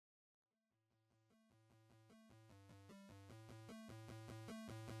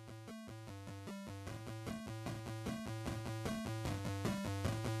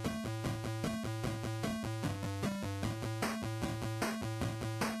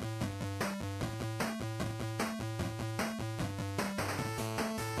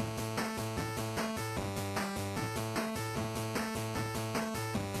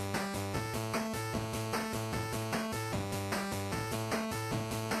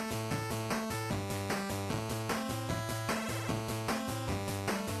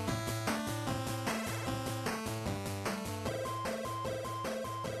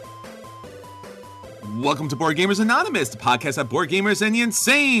Welcome to Board Gamers Anonymous, the podcast of board gamers and the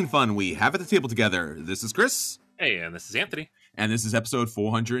insane fun we have at the table together. This is Chris. Hey, and this is Anthony. And this is episode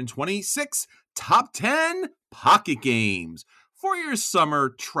 426, Top 10 Pocket Games for your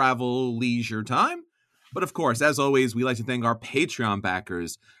summer travel leisure time. But of course, as always, we like to thank our Patreon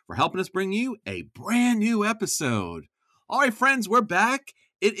backers for helping us bring you a brand new episode. All right, friends, we're back.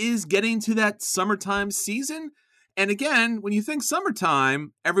 It is getting to that summertime season. And again, when you think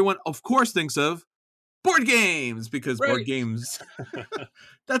summertime, everyone, of course, thinks of board games, because board games,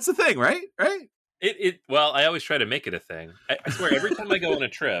 that's the thing, right? Well, I always try to make it a thing. I swear, every time I go on a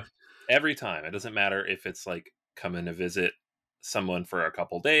trip, every time, it doesn't matter if it's like coming to visit someone for a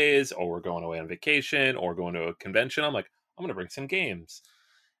couple days, or we're going away on vacation, or going to a convention, I'm like, I'm going to bring some games.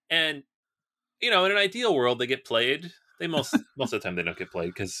 And, in an ideal world, they get played. They most of the time they don't get played,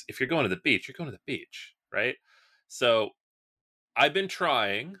 because if you're going to the beach, you're going to the beach, right? So I've been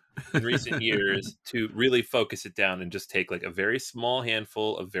trying in recent years to really focus it down and just take like a very small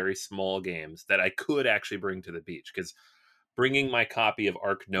handful of very small games that I could actually bring to the beach, because bringing my copy of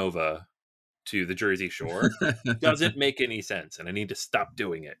Arc Nova to the Jersey Shore doesn't make any sense, and I need to stop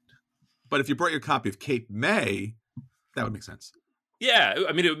doing it. But if you brought your copy of Cape May, that would make sense. Yeah,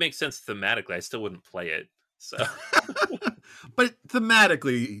 I mean, it would make sense thematically. I still wouldn't play it. So, but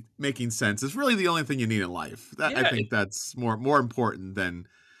thematically making sense is really the only thing you need in life. I think that's more important than,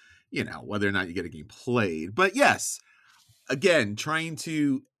 whether or not you get a game played. But yes, again, trying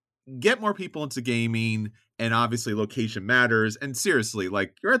to get more people into gaming, and obviously location matters. And seriously,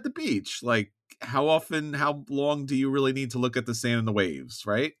 like, you're at the beach. Like, how long do you really need to look at the sand and the waves,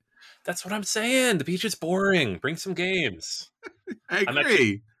 right? That's what I'm saying. The beach is boring. Bring some games. I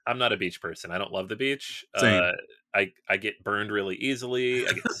agree. I'm not a beach person. I don't love the beach. Same. I get burned really easily.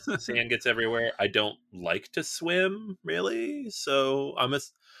 Sand gets everywhere. I don't like to swim, really. So I'm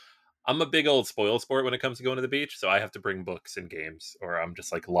a big old spoil sport when it comes to going to the beach. So I have to bring books and games, or I'm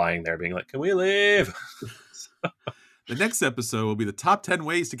just like lying there being like, can we leave? The next episode will be the top 10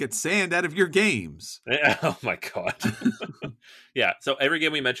 ways to get sand out of your games. Oh my God. Yeah. So every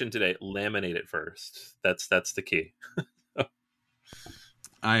game we mentioned today, laminate it first. That's the key.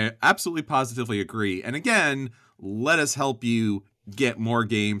 I absolutely positively agree. And again, let us help you get more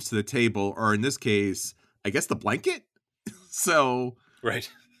games to the table, or in this case, I guess the blanket. So, right.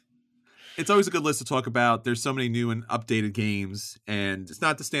 It's always a good list to talk about. There's so many new and updated games, and it's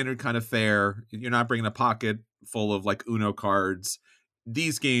not the standard kind of fare. You're not bringing a pocket full of like Uno cards.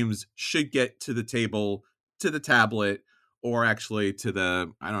 These games should get to the table, to the tablet, or actually to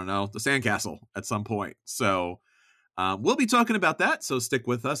the sandcastle at some point. So, we'll be talking about that, so stick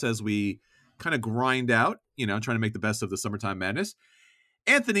with us as we kind of grind out, trying to make the best of the summertime madness.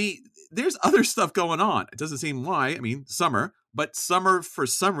 Anthony, there's other stuff going on. It doesn't seem why. I mean, summer, but summer for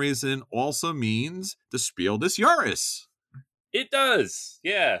some reason also means the Spiel des Jahres. It does.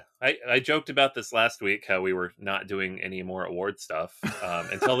 Yeah. I joked about this last week, how we were not doing any more award stuff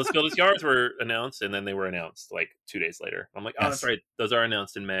until the Spiel des Jahres were announced, and then they were announced like 2 days later. I'm like, oh, yes. That's right. Those are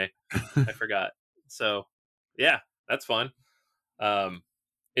announced in May. I forgot. So, yeah. That's fun.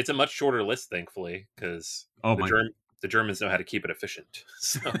 It's a much shorter list, thankfully, because the Germans know how to keep it efficient.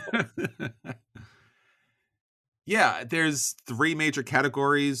 So. Yeah, there's 3 major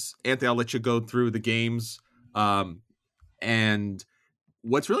categories. Anthony, I'll let you go through the games. And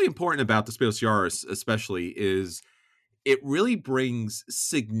what's really important about the Spiel des Jahres, especially, is it really brings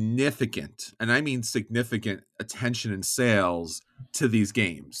significant, and I mean significant, attention and sales to these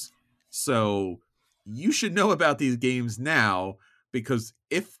games. So you should know about these games now, because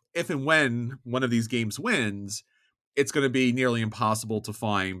if and when one of these games wins, it's going to be nearly impossible to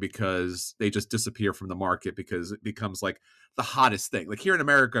find, because they just disappear from the market, because it becomes like the hottest thing. Like here in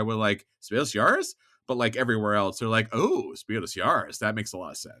America, we're like, Spiel des Jahres? But like everywhere else, they're like, oh, Spiel des Jahres. That makes a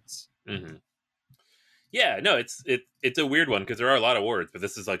lot of sense. Mm-hmm. Yeah, no, it's a weird one, because there are a lot of awards, but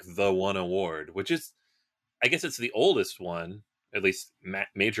this is like the one award, which is, I guess it's the oldest one, at least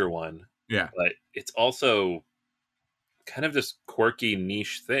major one. Yeah. But it's also kind of this quirky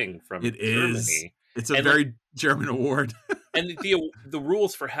niche thing from Germany. It's a very German award. And the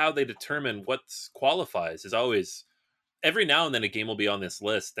rules for how they determine what qualifies is always, every now and then a game will be on this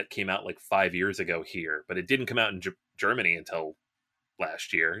list that came out like 5 years ago here, but it didn't come out in Germany until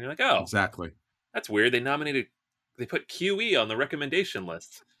last year. And you're like, oh, exactly. That's weird. They put QE on the recommendation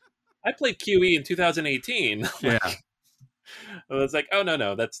list. I played QE in 2018. Yeah. I was like, oh,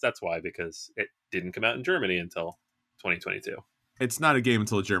 no, that's why, because it didn't come out in Germany until 2022. It's not a game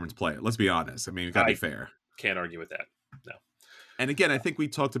until the Germans play it. Let's be honest. I mean, we've got to be fair. Can't argue with that. No. And again, I think we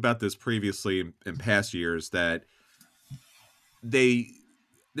talked about this previously in past years, that they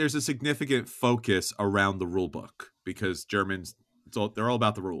there's a significant focus around the rule book because Germans, they're all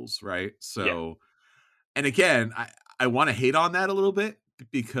about the rules, right? Yeah, So, and again, I want to hate on that a little bit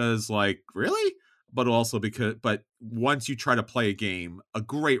because, like, really, but also but once you try to play a game, a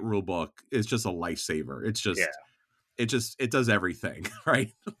great rule book is just a lifesaver. yeah, It does everything,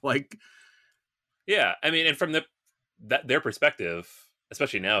 right? Like, yeah. I mean, and from their perspective,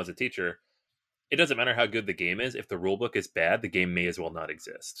 especially now as a teacher, it doesn't matter how good the game is. If the rule book is bad, the game may as well not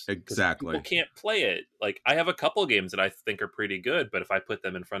exist because people exactly. can't play it. Like I have a couple games that I think are pretty good, but if I put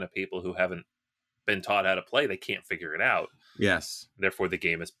them in front of people who haven't been taught how to play, they can't figure it out. Yes. Therefore, the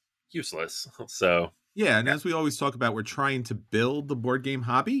game is useless. So, Yeah, and yeah, as we always talk about, we're trying to build the board game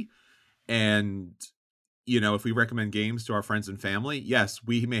hobby, and if we recommend games to our friends and family, yes,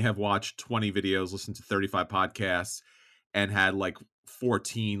 we may have watched 20 videos, listened to 35 podcasts, and had like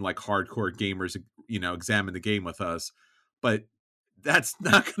 14 like hardcore gamers, examine the game with us. But that's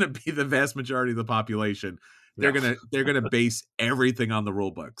not going to be the vast majority of the population. no, They're gonna base everything on the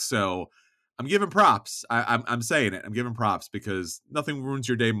rule book. So I'm giving props. I'm saying it. I'm giving props because nothing ruins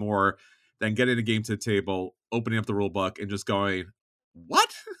your day more than getting a game to the table, opening up the rule book, and just going,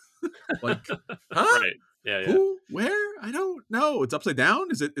 "What? Like, huh? right, yeah, yeah, Who? Where? I don't know. It's upside down.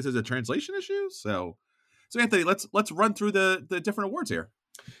 Is it a translation issue?" So Anthony, let's run through the different awards here.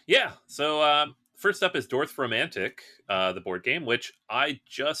 yeah. So, first up is Dorth Romantic, the board game, which I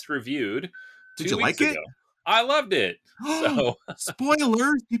just reviewed Did 2 you weeks like it? ago. I loved it. So,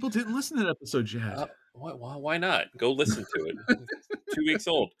 Spoilers! People didn't listen to that episode yet. why not go listen to it? It's 2 weeks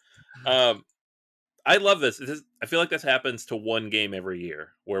old. Um, I love this. I feel like this happens to one game every year,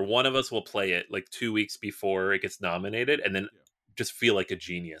 where one of us will play it like 2 weeks before it gets nominated, and then just feel like a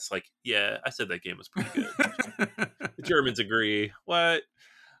genius. Like, yeah, I said that game was pretty good. The Germans agree. What?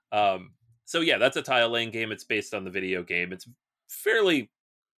 Um, so yeah, that's a tile laying game. It's based on the video game. It's fairly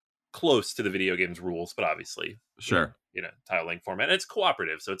close to the video game's rules, but obviously, Sure. tile laying format. And it's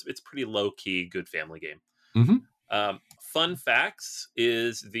cooperative, so it's pretty low key, good family game. Mm-hmm. Fun Facts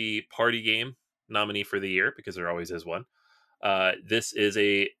is the party game nominee for the year because there always is one. This is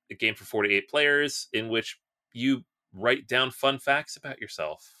a game for 4 to 8 players in which you write down fun facts about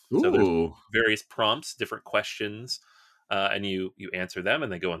yourself. So there's Ooh. various prompts, different questions, and you answer them,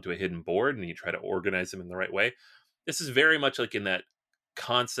 and they go onto a hidden board, and you try to organize them in the right way. This is very much like in that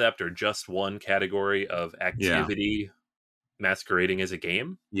concept or just one category of Yeah. activity masquerading as a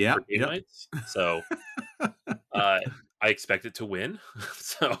game Yeah. for game Yep. nights. So I expect it to win.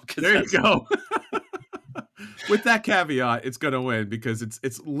 So There you go. With that caveat, it's gonna win because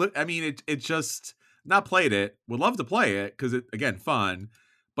I mean, it just not played it. Would love to play it because it again fun,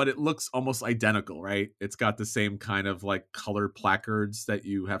 but it looks almost identical, right? It's got the same kind of like color placards that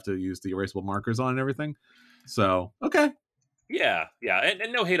you have to use the erasable markers on and everything. So okay, yeah,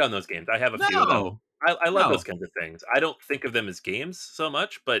 and no hate on those games. I have a few of them. no, I love those no, kinds of things. I don't think of them as games so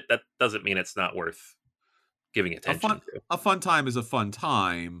much, but that doesn't mean it's not worth giving a fun attention to. a fun time is a fun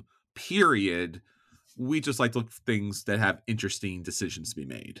time. Period. We just like to look for things that have interesting decisions to be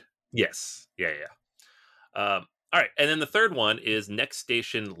made. Yes, yeah, yeah. All right, and then the third one is Next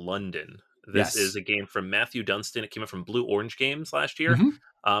Station London. This is Yes. a game from Matthew Dunstan. It came out from Blue Orange Games last year, Hmm.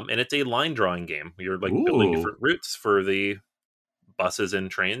 and it's a line drawing game. You're like building Ooh. different routes for the buses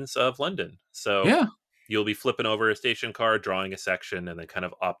and trains of London. So Yeah. you'll be flipping over a station car, drawing a section, and then kind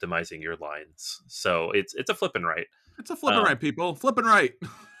of optimizing your lines. So it's a flip and right, It's a flipping um, right, people. Flipping right.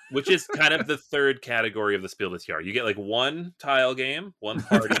 which is kind of the third category of the Spiel des Jahres. You get like one tile game, one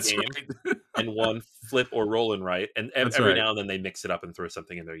party That's game, right. and one flip or roll and right. And That's every right. now and then they mix it up and throw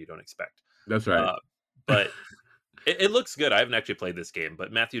something in there you don't expect. That's right. Uh, but it looks good. I haven't actually played this game,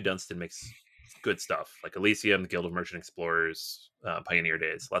 but Matthew Dunstan makes good stuff like Elysium, Guild of Merchant Explorers, Pioneer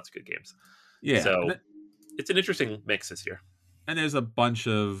Days, lots of good games. Yeah. So it's an interesting mix this year. And there's a bunch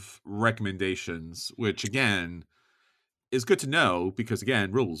of recommendations, which again is good to know because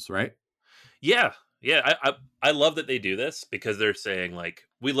again, rules, right? Yeah, yeah. I love that they do this because they're saying like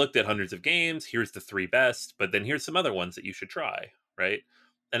we looked at hundreds of games. Here's the 3 best, but then here's some other ones that you should try, right?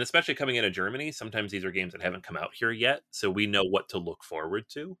 And especially coming into Germany, sometimes these are games that haven't come out here yet, so we know what to look forward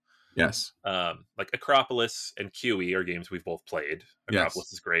to. Yes. Like Acropolis and QE are games we've both played. Yes.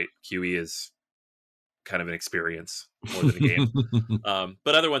 Acropolis is great. QE is kind of an experience more than a game.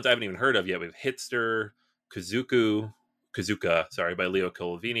 But other ones I haven't even heard of yet. We have Hitster, Kazuka, sorry, by Leo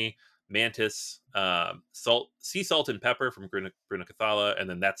Colavini, Mantis, Sea Salt and Pepper from Bruna Cathala, and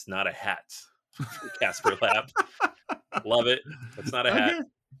then That's Not a Hat from Casper Lab. Love it. That's Not a Hat. Okay.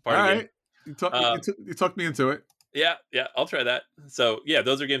 All Party game. right. You talked me into it. Yeah, I'll try that. So yeah,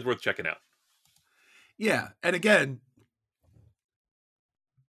 those are games worth checking out. Yeah. And again,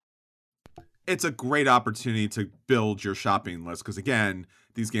 it's a great opportunity to build your shopping list because again,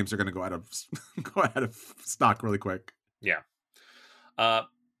 these games are going to go out of go out of stock really quick. Yeah. Uh,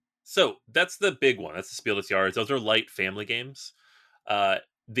 so that's the big one. That's the Spiel des Jahres. Those are light family games. Uh,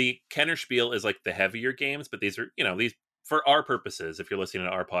 the Kenner Spiel is like the heavier games, but these are, these for our purposes. If you're listening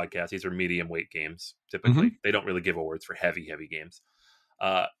to our podcast, these are medium weight games. Typically, Mm-hmm. they don't really give awards for heavy games.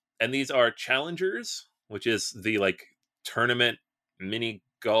 Uh, and these are challengers, which is the like tournament mini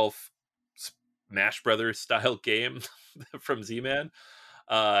golf Smash Brothers style game from Z-Man.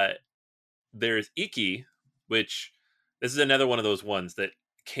 Uh, there's Iki, which this is another one of those ones that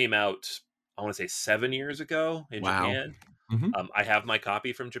came out, I want to say 7 years ago in Wow. Japan. Mm-hmm. I have my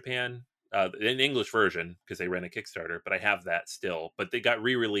copy from Japan, in English version because they ran a Kickstarter, but I have that still. But they got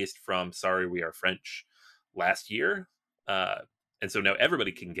re-released from Sorry We Are French last year, uh, and so now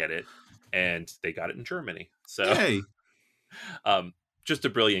everybody can get it, and they got it in Germany. So, Yay. um, just a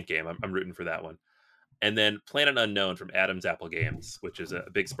brilliant game. I'm rooting for that one. And then Planet Unknown from Adam's Apple Games, which is a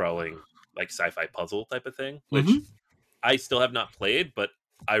big sprawling like sci-fi puzzle type of thing, which Mm-hmm. I still have not played, but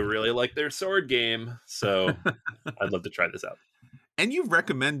I really like their sword game, so I'd love to try this out. And you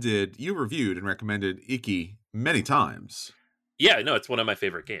reviewed and recommended Iki many times. Yeah, no, it's one of my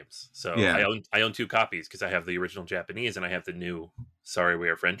favorite games. So Yeah. I own two copies because I have the original Japanese and I have the new Sorry We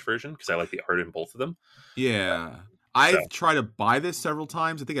Are French version because I like the art in both of them. Yeah. So I've tried to buy this several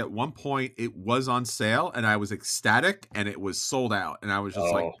times. I think at one point it was on sale and I was ecstatic and it was sold out. And I was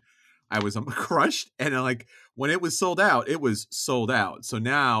just like, oh I was crushed. And like, when it was sold out, it was sold out. So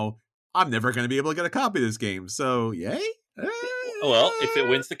now I'm never going to be able to get a copy of this game. So, yay. well, if it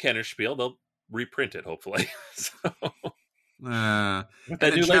wins the Kenner Spiel, they'll reprint it hopefully. So Uh, with and that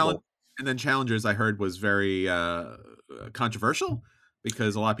then new label. challengers I heard was very controversial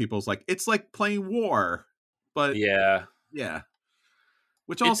because a lot of people's like it's like playing war, but Yeah. yeah,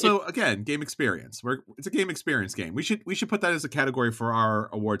 which It also again game experience. It's a game experience game. We should put that as a category for our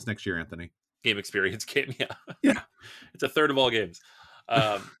awards next year, Anthony. game experience game, yeah. Yeah. It's a third of all games.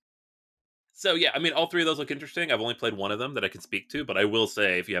 So yeah, I mean all three of those look interesting. I've only played one of them that I can speak to, but I will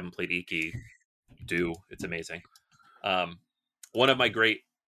say if you haven't played Iki, do. It's amazing. Um one of my great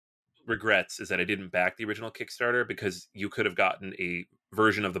regrets is that I didn't back the original Kickstarter because you could have gotten a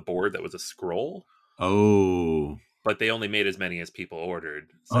version of the board that was a scroll, Oh. but they only made as many as people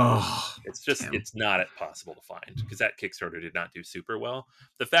ordered. So Oh. Damn. it's not possible to find because that Kickstarter did not do super well.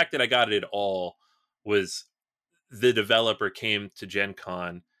 The fact that I got it at all was the developer came to Gen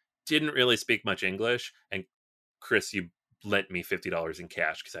Con, didn't really speak much English, and Chris, you lent me $50 in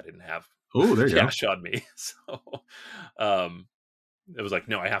cash because I didn't have Oh, there you go. cash on me. So um it was like,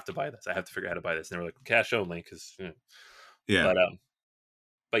 no, I have to buy this. I have to figure out how to buy this. And they were like, cash only, because Yeah. but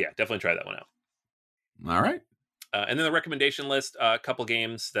but yeah, definitely try that one out. All right. And then the recommendation list, a couple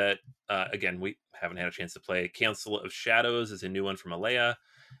games that again we haven't had a chance to play. Council of Shadows is a new one from Alea,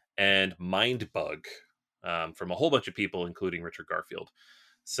 and Mind Bug from a whole bunch of people, including Richard Garfield.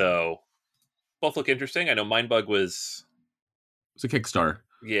 So both look interesting. I know Mind Bug was It's a Kickstarter.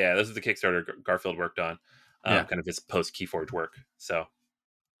 yeah, this is the Kickstarter Garfield worked on, Yeah. kind of his post Keyforge work. So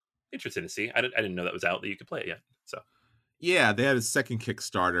interesting to see. I didn't know that was out that you could play it yet. So Yeah, they had a second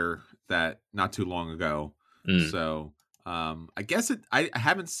Kickstarter that not too long ago. mm. So I guess I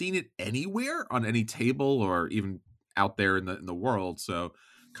haven't seen it anywhere on any table or even out there in the world. So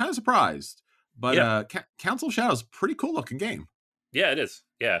kind of surprised. But Yeah, Council of Shadows, pretty cool looking game. yeah, it is.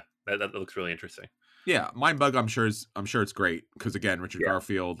 Yeah, that looks really interesting. Yeah, Mind Bug, I'm sure it's great because again, Richard Yeah,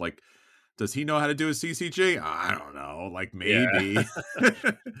 Garfield, like, does he know how to do a CCG? I don't know, like yeah, maybe.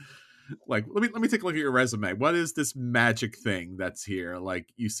 Like, let me take a look at your resume. What is this magic thing that's here? Like,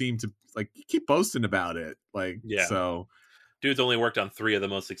 you seem to like you keep boasting about it. Like, yeah. so Dude's only worked on 3 of the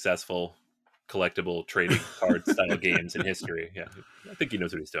most successful collectible trading card style games in history. Yeah, I think he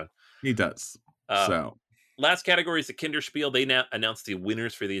knows what he's doing. he does. Um, So last category is the Kinderspiel. They now announced the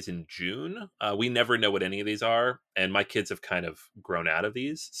winners for these in June. We never know what any of these are, and my kids have kind of grown out of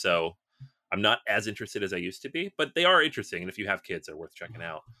these, so I'm not as interested as I used to be. But they are interesting, and if you have kids, they're worth checking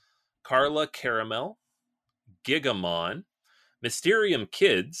out. Carla Caramel, Gigamon, Mysterium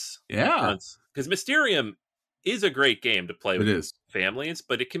Kids, yeah, because Mysterium is a great game to play it with is. families,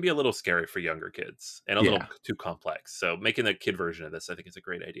 but it can be a little scary for younger kids and a little Yeah, too complex. So making the kid version of this, I think, is a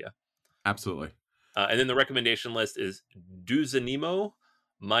great idea. absolutely. And then the recommendation list is Du Zanimo,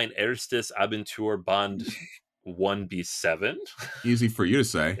 Mein erstes Abenturband 1B7. Easy for you to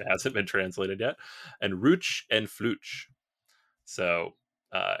say. It hasn't been translated yet. And Rooch and Flooch. So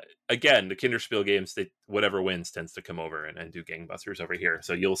uh, again, the Kinderspiel games, whatever wins tends to come over and do gangbusters over here.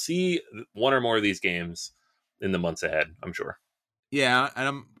 So you'll see one or more of these games in the months ahead, I'm sure. Yeah,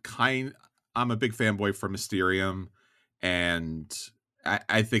 and I'm a big fanboy for Mysterium, and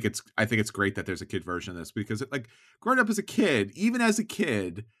I think it's great that there's a kid version of this because like growing up as a kid, even as a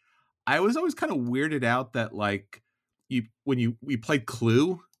kid, I was always kind of weirded out that like we played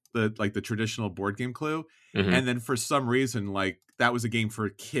Clue, the traditional board game Clue, Hmm. and then for some reason like that was a game for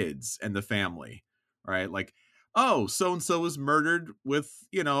kids and the family, right? Like, oh, so and so was murdered with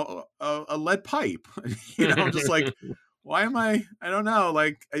a lead pipe, just like why am I don't know,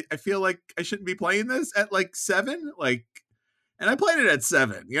 like I feel like I shouldn't be playing this at like 7, like, and I played it at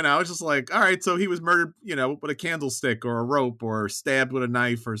 7. It's just like, all right, so he was murdered, with a candlestick or a rope or stabbed with a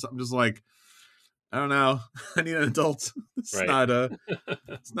knife or something. Just like, I don't know. I need an adult. It's Right. not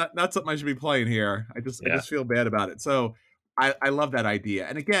it's not something I should be playing here. I Yeah. just feel bad about it. So I love that idea.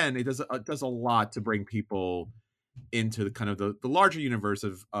 And again, it does a lot to bring people into the kind of the larger universe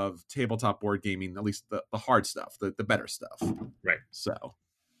of tabletop board gaming, at least the hard stuff, the better stuff. Right. So,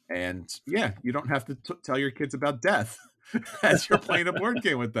 and yeah, you don't have to tell your kids about death as you're playing a board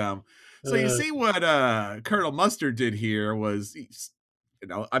game with them. So you Uh, see what Colonel Mustard did here was,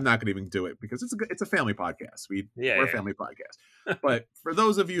 I'm not going to even do it because it's a family podcast. yeah. We're a Yeah. family podcast. But for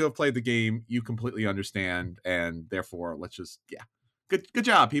those of you who have played the game, you completely understand, and therefore, let's just good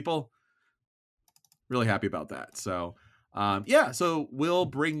job, people. Really happy about that. So, so we'll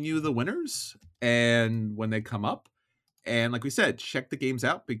bring you the winners, and when they come up, and like we said, check the games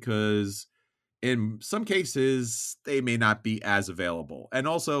out because in some cases they may not be as available. And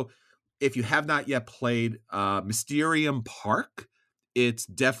also, if you have not yet played Mysterium Park, it's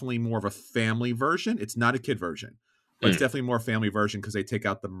definitely more of a family version. It's not a kid version, but it's Mm, definitely more family version because they take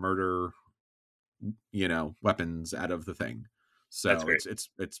out the murder, weapons out of the thing. that's So great.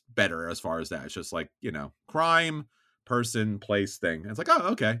 it's better as far as that. It's just like, crime, person, place, thing. And it's like, oh,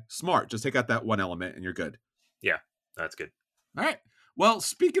 okay, smart. Just take out that one element and you're good. Yeah, that's good. All right. Well,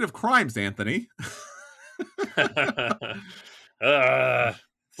 speaking of crimes, Anthony, uh,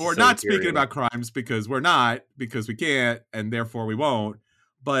 or so not speaking infuriating. about crimes because we're not, because we can't, and therefore we won't.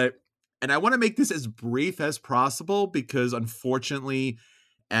 And I want to make this as brief as possible because unfortunately,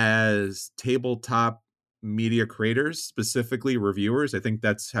 as tabletop media creators, specifically reviewers, I think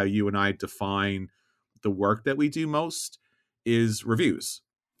that's how you and I define the work that we do most is reviews.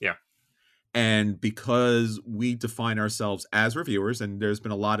 Yeah. And because we define ourselves as reviewers, and there's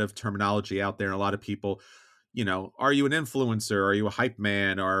been a lot of terminology out there, and a lot of people, are you an influencer? Are you a hype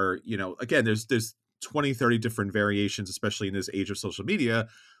man? Or, again, there's 20, 30 different variations, especially in this age of social media.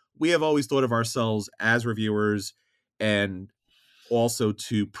 We have always thought of ourselves as reviewers and also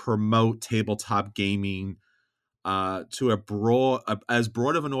to promote tabletop gaming to as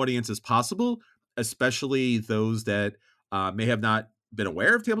broad of an audience as possible, especially those that may have not been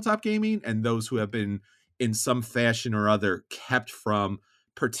aware of tabletop gaming and those who have been in some fashion or other kept from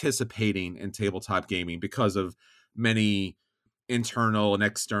participating in tabletop gaming because of many internal and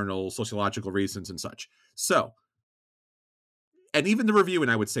external sociological reasons and such. So, and even the reviewing,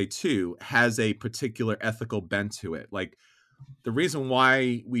 I would say too, has a particular ethical bent to it. Like the reason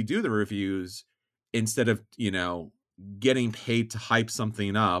why we do the reviews instead of, getting paid to hype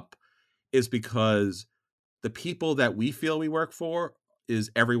something up is because the people that we feel we work for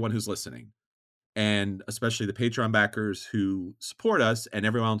is everyone who's listening. And especially the Patreon backers who support us and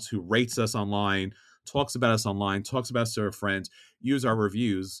everyone else who rates us online, talks about us online, talks about us to our friends, use our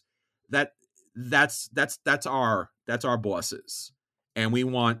reviews. That that's our bosses. And we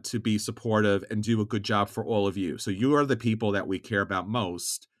want to be supportive and do a good job for all of you. So you are the people that we care about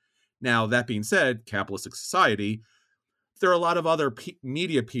most. Now, that being said, capitalistic society, there are a lot of other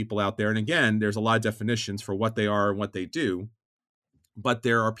media people out there. And again, there's a lot of definitions for what they are and what they do. But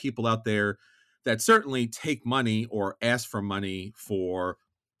there are people out there that certainly take money or ask for money for,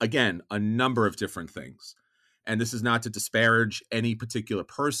 again, a number of different things. And this is not to disparage any particular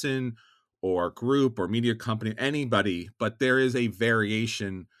person or group or media company, anybody, but there is a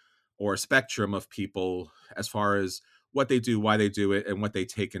variation or a spectrum of people as far as what they do, why they do it, and what they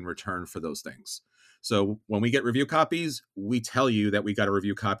take in return for those things. So when we get review copies, we tell you that we got a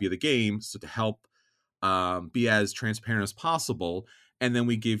review copy of the game, so to help be as transparent as possible. And then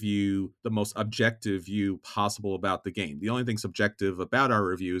we give you the most objective view possible about the game. The only thing subjective about our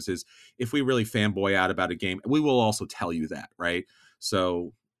reviews is if we really fanboy out about a game, we will also tell you that, right?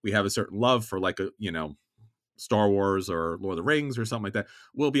 So we have a certain love for like Star Wars or Lord of the Rings or something like that.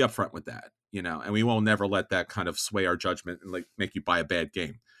 We'll be upfront with that, and we won't never let that kind of sway our judgment and like make you buy a bad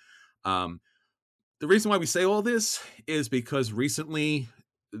game. Um, the reason why we say all this is because recently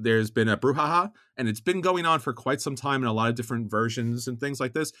there's been a brouhaha, and it's been going on for quite some time in a lot of different versions and things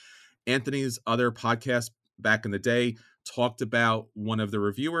like this. Anthony's other podcast back in the day talked about one of the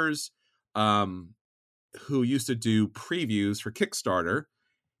reviewers um, who used to do previews for Kickstarter,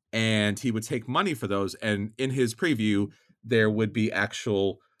 and he would take money for those. And in his preview, there would be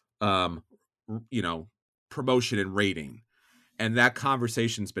actual, um, you know, promotion and rating. And that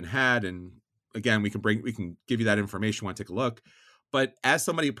conversation's been had. And again, we can give you that information when I take a look. But as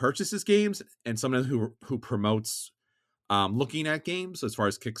somebody who purchases games and someone who promotes looking at games as far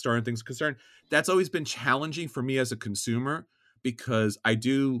as Kickstarter and things are concerned, that's always been challenging for me as a consumer because I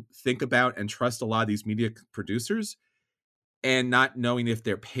do think about and trust a lot of these media producers, and not knowing if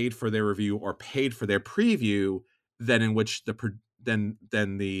they're paid for their review or paid for their preview, then in which then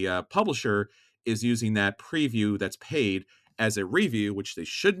the publisher is using that preview that's paid as a review, which they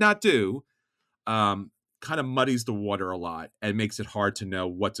should not do. Kind of muddies the water a lot and makes it hard to know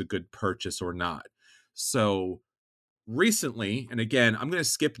what's a good purchase or not. So recently, and again, I'm going to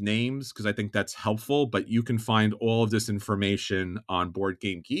skip names because I think that's helpful, but you can find all of this information on Board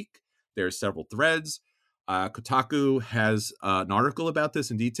Game Geek. There are several threads. Kotaku has an article about this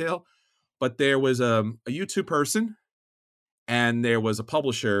in detail, but there was a YouTube person and there was a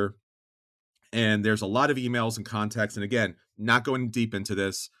publisher, and there's a lot of emails and contacts. And again, not going deep into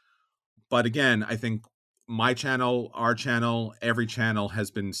this, but again, I think my channel, our channel, every channel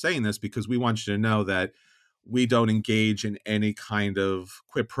has been saying this because we want you to know that we don't engage in any kind of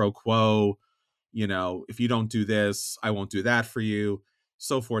quid pro quo. You know, if you don't do this, I won't do that for you,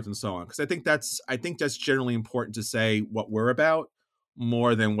 so forth and so on. Because I think that's generally important to say what we're about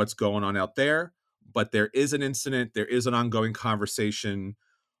more than what's going on out there. But there is an incident, there is an ongoing conversation.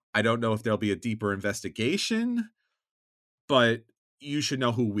 I don't know if there'll be a deeper investigation, but you should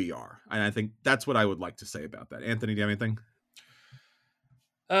know who we are. And I think that's what I would like to say about that. Anthony, do you have anything?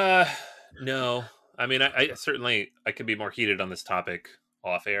 Uh, no. I mean, I certainly I could be more heated on this topic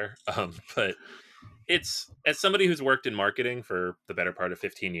off air. But it's as somebody who's worked in marketing for the better part of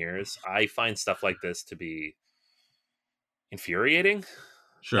 15 years, I find stuff like this to be infuriating.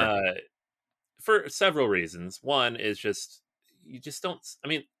 Sure. Uh, for several reasons. One is just you just don't. I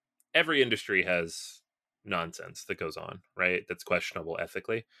mean, every industry has nonsense that goes on, right? That's questionable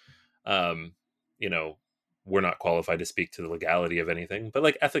ethically. Um, you know, we're not qualified to speak to the legality of anything, but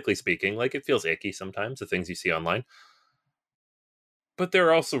like ethically speaking, like it feels icky sometimes the things you see online. But there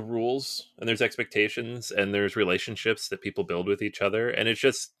are also rules and there's expectations and there's relationships that people build with each other, and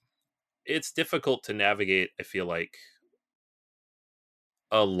it's difficult to navigate. I feel like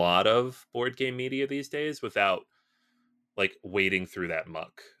a lot of board game media these days without like wading through that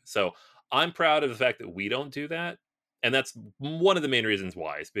muck. So I'm proud of the fact that we don't do that. And that's one of the main reasons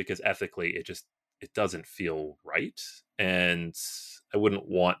why, is because ethically it doesn't feel right. And I wouldn't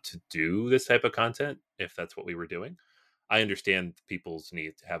want to do this type of content if that's what we were doing. I understand people's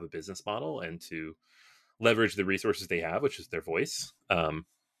need to have a business model and to leverage the resources they have, which is their voice. I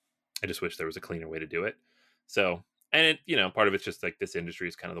just wish there was a cleaner way to do it. So, and part of it's just like this industry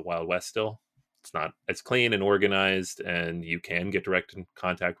is kind of the Wild West still. It's not as clean and organized, and you can get direct in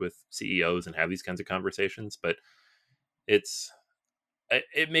contact with CEOs and have these kinds of conversations, but it's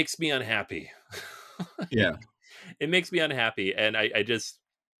it makes me unhappy. Yeah. It makes me unhappy, and I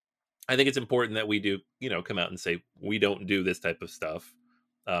think it's important that we do come out and say we don't do this type of stuff.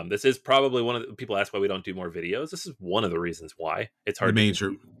 This is probably one of the people ask why we don't do more videos. This is one of the reasons why it's The hard to major,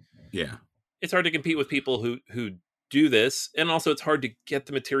 compete. yeah. It's hard to compete with people who do this, and also it's hard to get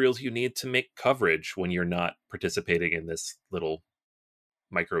the materials you need to make coverage when you're not participating in this little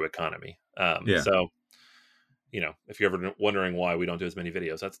micro economy. Yeah. So if you're ever wondering why we don't do as many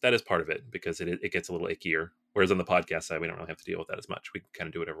videos, that is part of it, because it gets a little ickier. Whereas on the podcast side, we don't really have to deal with that as much. We can kind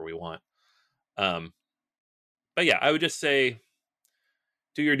of do whatever we want. Um, but yeah, I would just say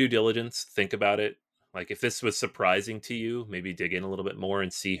do your due diligence, think about it. Like if this was surprising to you, maybe dig in a little bit more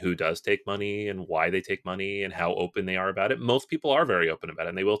and see who does take money and why they take money and how open they are about it. Most people are very open about it,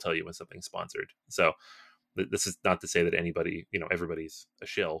 and they will tell you when something's sponsored. So this is not to say that anybody, everybody's a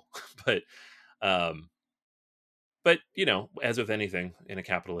shill, but um, as with anything in a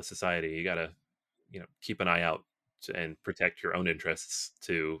capitalist society, you got to keep an eye out and protect your own interests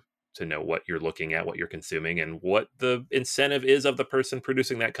to know what you're looking at, what you're consuming, and what the incentive is of the person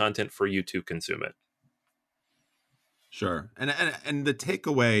producing that content for you to consume it. Sure. And the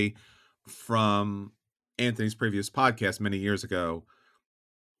takeaway from Anthony's previous podcast many years ago,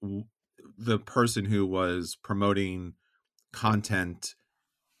 the person who was promoting content,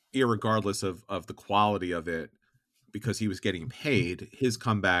 irregardless of the quality of it, because he was getting paid, his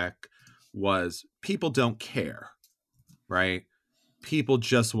comeback was people don't care, right? People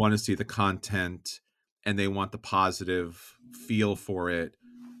just want to see the content and they want the positive feel for it.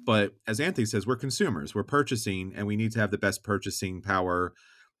 But as Anthony says, we're consumers, we're purchasing, and we need to have the best purchasing power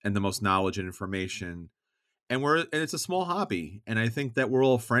and the most knowledge and information. And it's a small hobby, and I think that we're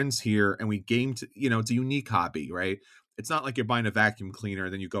all friends here, and we game to, it's a unique hobby, right? It's not like you're buying a vacuum cleaner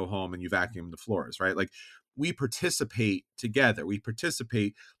and then you go home and you vacuum the floors, right? Like, we participate together. We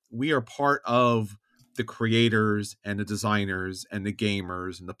are part of the creators and the designers and the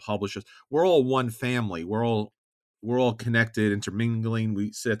gamers and the publishers. We're all one family. We're all connected, intermingling.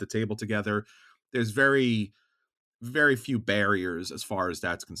 We sit at the table together. There's very few barriers as far as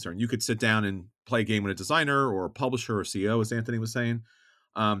that's concerned. You could sit down and play a game with a designer or a publisher or CEO, as Anthony was saying.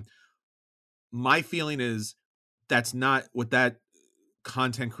 Um, my feeling is that's not what that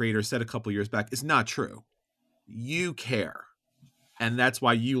content creator said a couple years back. Is not true. You care, and that's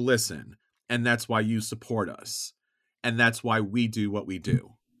why you listen, and that's why you support us, and that's why we do what we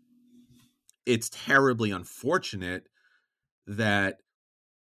do. It's terribly unfortunate that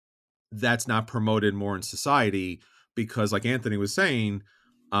that's not promoted more in society, because, like Anthony was saying,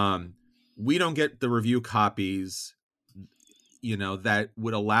 we don't get the review copies, that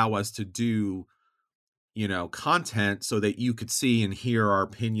would allow us to do, content so that you could see and hear our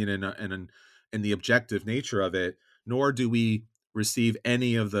opinion and the objective nature of it. Nor do we receive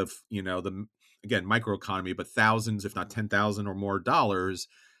any of the again, microeconomy, but thousands, if not 10,000 or more dollars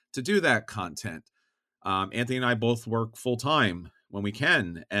to do that content. Anthony and I both work full time when we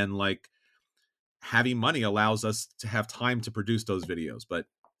can, and like, having money allows us to have time to produce those videos, but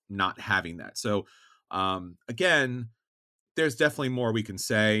not having that. So, again, there's definitely more we can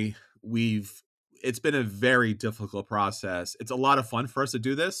say. It's been a very difficult process. It's a lot of fun for us to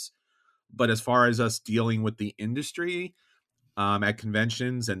do this, but as far as us dealing with the industry, at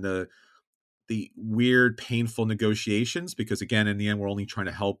conventions, and the weird, painful negotiations, because again, in the end, we're only trying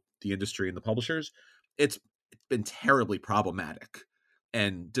to help the industry and the publishers. It's been terribly problematic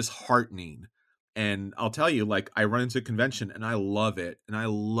and disheartening. And I'll tell you, like, I run into a convention and I love it, and I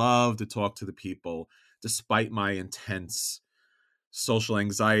love to talk to the people, despite my intense social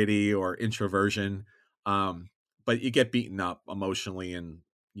anxiety or introversion. But you get beaten up emotionally and,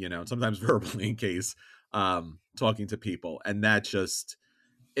 sometimes verbally, in case, talking to people, and that just,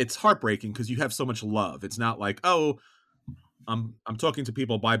 it's heartbreaking because you have so much love. It's not like, oh, I'm talking to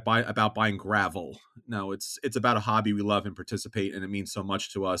people about buying gravel. No, it's about a hobby we love and participate, and it means so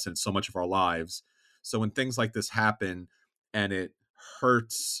much to us and so much of our lives. So when things like this happen and it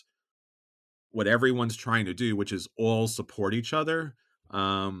hurts what everyone's trying to do, which is all support each other,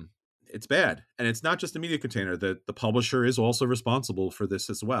 it's bad. And it's not just the media container. The publisher is also responsible for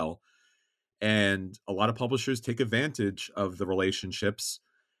this as well. And a lot of publishers take advantage of the relationships,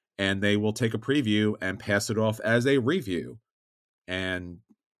 and they will take a preview and pass it off as a review, and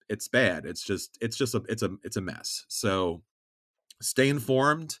it's bad. It's a mess. So stay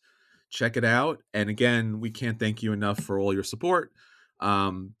informed, check it out, and again, we can't thank you enough for all your support,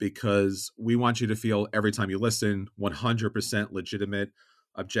 because we want you to feel every time you listen 100% legitimate,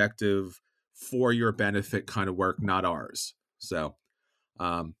 objective, for your benefit kind of work, not ours. So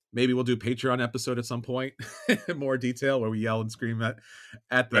maybe we'll do a Patreon episode at some point in more detail, where we yell and scream at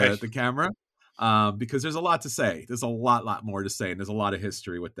Right. the camera, because there's a lot to say. There's a lot more to say, and there's a lot of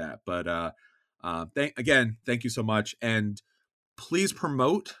history with that. But thank you so much, and please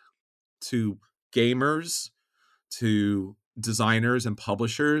promote to gamers, to designers and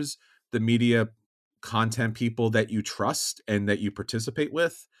publishers, the media content people that you trust and that you participate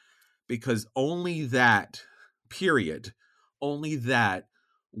with, because only that, period, only that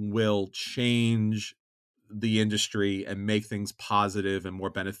will change the industry and make things positive and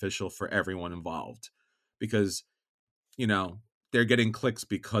more beneficial for everyone involved. Because, they're getting clicks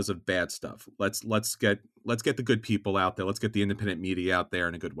because of bad stuff. Let's get the good people out there. Let's get the independent media out there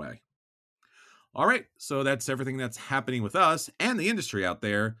in a good way. All right, so that's everything that's happening with us and the industry out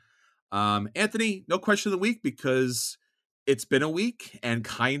there. Anthony, no question of the week, because it's been a week, and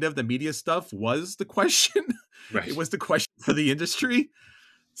kind of the media stuff was the question. It Right. was the question for the industry.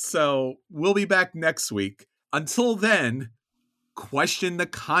 So we'll be back next week. Until then, question the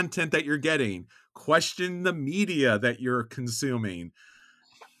content that you're getting, question the media that you're consuming.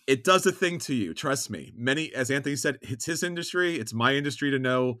 It does a thing to you, trust me. Many, as Anthony said, it's his industry, it's my industry to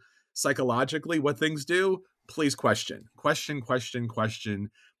know psychologically what things do. Please question,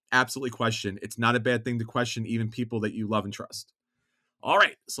 absolutely question. It's not a bad thing to question even people that you love and trust. All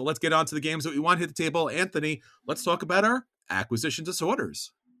right, so let's get on to the games that we want to hit the table. Anthony, let's talk about our acquisition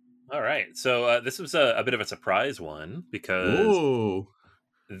disorders. All right. So this was a bit of a surprise one, because Ooh,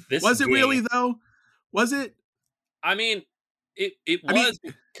 this was it game, really though? Was it? I mean, it I mean, was,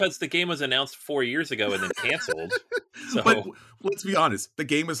 because the game was announced 4 years ago and then canceled. but So let's be honest, the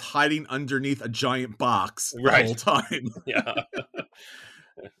game is hiding underneath a giant box the right. whole time. Yeah.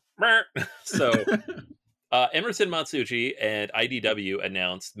 So Emerson Matsuuchi and IDW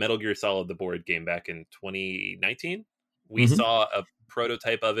announced Metal Gear Solid, the board game, back in 2019. We Hmm. saw a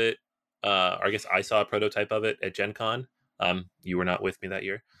prototype of it. Or I guess I saw a prototype of it at Gen Con. You were not with me that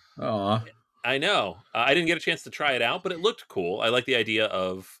year. Aw. I know. I didn't get a chance to try it out, but it looked cool. I like the idea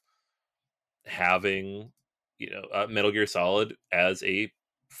of having, Metal Gear Solid as a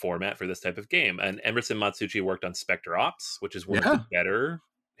format for this type of game. And Emerson Matsuuchi worked on Spectre Ops, which is one of the Yeah. better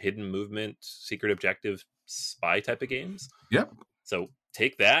hidden movement, secret objective spy type of games. Yep. So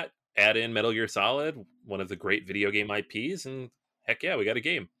take that, add in Metal Gear Solid, one of the great video game IPs, and heck yeah, we got a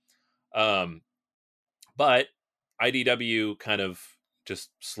game. Um, but IDW kind of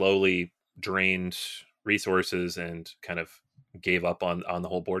just slowly drained resources and kind of gave up on the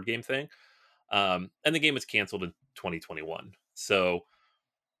whole board game thing. And the game was canceled in 2021. So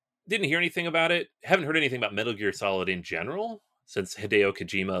didn't hear anything about it. Haven't heard anything about Metal Gear Solid in general since Hideo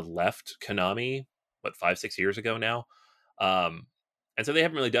Kojima left Konami, 5-6 years ago now. Um, and so they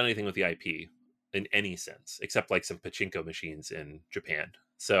haven't really done anything with the IP in any sense, except like some pachinko machines in Japan.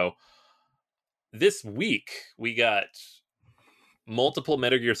 So this week we got multiple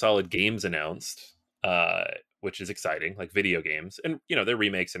Metal Gear Solid games announced, which is exciting, like video games, and they're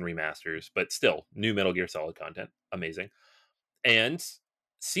remakes and remasters, but still new Metal Gear Solid content, amazing. And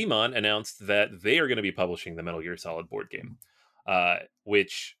Simon announced that they are going to be publishing the Metal Gear Solid board game,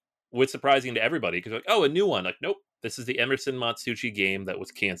 which was surprising to everybody because like, oh, a new one. Like, nope, this is the Emerson Matsuuchi game that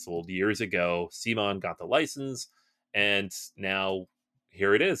was canceled years ago. Simon got the license, and now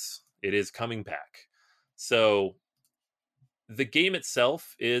here it is. It is coming back. So the game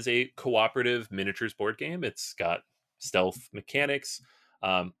itself is a cooperative miniatures board game. It's got stealth mechanics.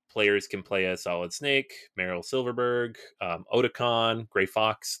 Players can play as Solid Snake, Meryl Silverberg, Otakon, Gray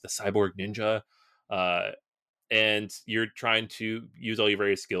Fox, the Cyborg Ninja, and you're trying to use all your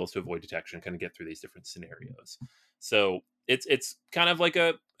various skills to avoid detection, kind of get through these different scenarios. So it's kind of like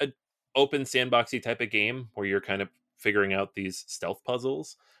a open sandboxy type of game where you're kind of figuring out these stealth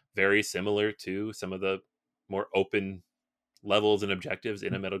puzzles, very similar to some of the more open levels and objectives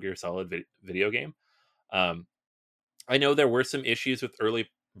in a Metal Gear Solid video game. Um, I know there were some issues with early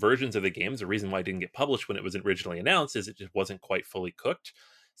versions of the games. The reason why it didn't get published when it was originally announced is it just wasn't quite fully cooked.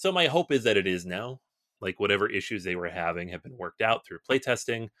 So my hope is that it is now. Like whatever issues they were having have been worked out through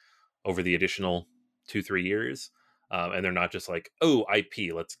playtesting over the additional 2-3 years. And they're not just like, oh,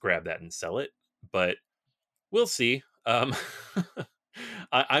 IP, let's grab that and sell it. But we'll see.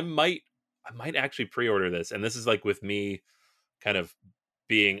 I might actually pre-order this, and this is like with me kind of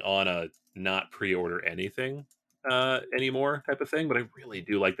being on a not pre-order anything anymore type of thing. But I really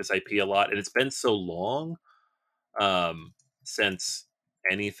do like this IP a lot, and it's been so long since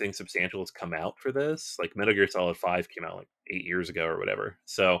anything substantial has come out for this. Like Metal Gear Solid 5 came out like 8 years ago or whatever.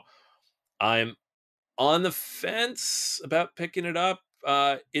 So I'm on the fence about picking it up.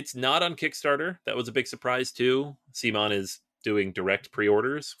 It's not on Kickstarter. That was a big surprise too. Simon is doing direct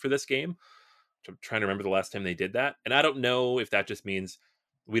pre-orders for this game. I'm trying to remember the last time they did that. And I don't know if that just means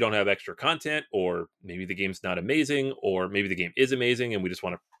we don't have extra content, or maybe the game's not amazing, or maybe the game is amazing and we just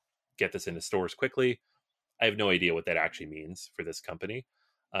want to get this into stores quickly. I have no idea what that actually means for this company.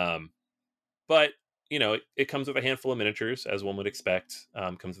 But, it comes with a handful of miniatures, as one would expect.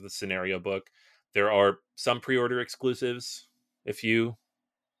 Comes with a scenario book. There are some pre-order exclusives. If you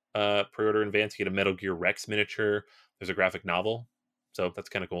pre-order in advance, you get a Metal Gear Rex miniature. There's a graphic novel. So that's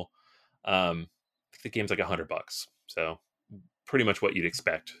kind of cool. I think the game's like $100. So pretty much what you'd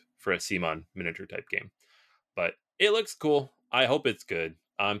expect for a Simon miniature type game. But it looks cool. I hope it's good.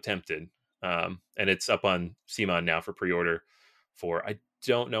 I'm tempted. And it's up on Simon now for pre-order for I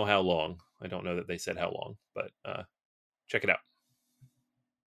don't know how long. I don't know that they said how long, but check it out.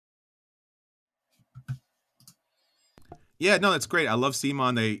 Yeah, no, that's great. I love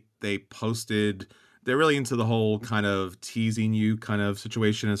Simon. They posted. They're really into the whole kind of teasing you kind of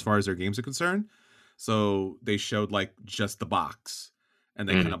situation as far as their games are concerned. So they showed like just the box, and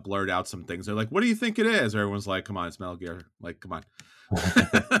they kind Mm. of blurred out some things. They're like, "What do you think it is?" Everyone's like, "Come on, it's Metal Gear." Like, come on.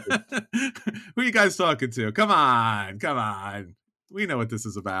 Who are you guys talking to? Come on, come on. We know what this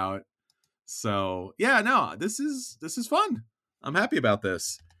is about. So yeah, no, this is fun. I'm happy about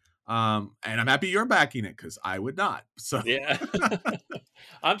this. And I'm happy you're backing it because I would not. So Yeah.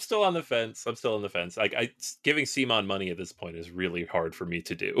 I'm still on the fence. Like giving Simon money at this point is really hard for me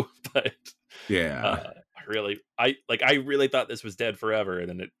to do. But yeah. I really thought this was dead forever, and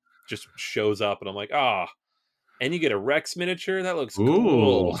then it just shows up and I'm like, ah, and you get a Rex miniature? That looks Ooh.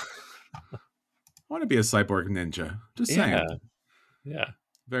 cool. I want to be a cyborg ninja. Just Yeah. saying. Yeah.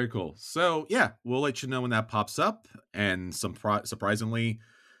 Very cool. So yeah, we'll let you know when that pops up. And surprisingly,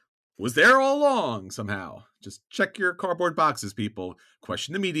 was there all along somehow. Just check your cardboard boxes, people.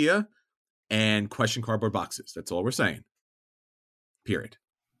 Question the media and question cardboard boxes. That's all we're saying. Period.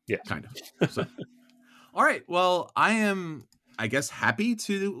 Yeah. Kind of. So, all right. Well, I am, I guess, happy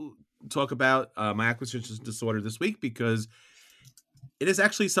to talk about my acquisition disorder this week because it is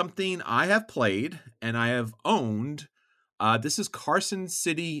actually something I have played and I have owned. This is Carson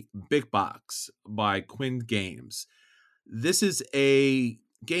City Big Box by Quinn Games. This is a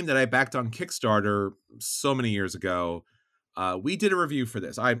game that I backed on Kickstarter so many years ago. We did a review for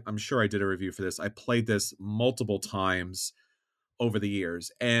this. I'm sure I did a review for this. I played this multiple times over the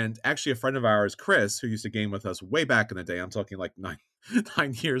years. And actually, a friend of ours, Chris, who used to game with us way back in the day, I'm talking like nine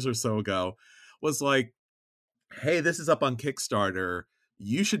years or so ago, was like, hey, this is up on Kickstarter.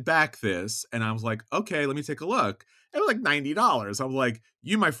 You should back this. And I was like, okay, let me take a look. It was like $90. I'm like,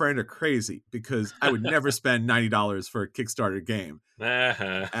 you, my friend, are crazy because I would never spend $90 for a Kickstarter game.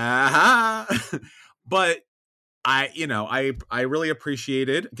 But I really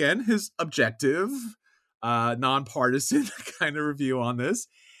appreciated, again, his objective, nonpartisan kind of review on this.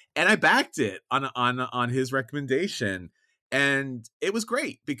 And I backed it on his recommendation. And it was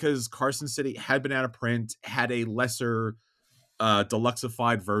great because Carson City had been out of print, had a lesser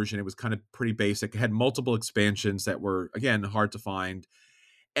deluxeified version. It was kind of pretty basic. It had multiple expansions that were, again, hard to find.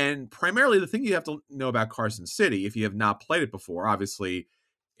 And primarily the thing you have to know about Carson City, if you have not played it before, obviously,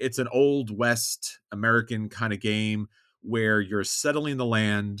 it's an old West American kind of game where you're settling the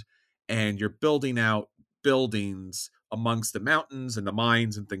land and you're building out buildings amongst the mountains and the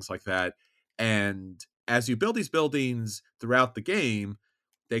mines and things like that. And as you build these buildings throughout the game,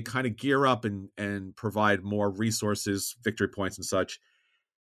 they kind of gear up and provide more resources, victory points and such.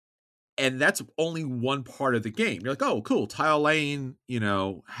 And that's only one part of the game. You're like, oh, cool, tile laying,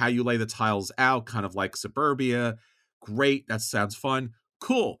 how you lay the tiles out, kind of like Suburbia. Great, that sounds fun.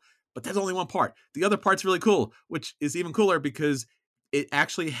 Cool. But that's only one part. The other part's really cool, which is even cooler because it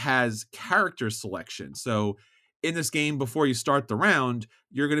actually has character selection. So in this game, before you start the round,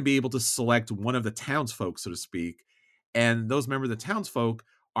 you're going to be able to select one of the townsfolk, so to speak. And those members of the townsfolk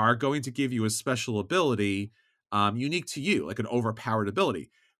are going to give you a special ability unique to you, like an overpowered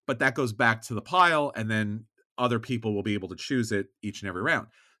ability. But that goes back to the pile, and then other people will be able to choose it each and every round.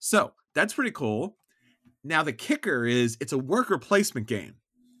 So that's pretty cool. Now, the kicker is it's a worker placement game.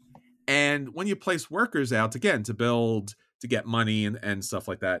 And when you place workers out, again, to build, to get money and stuff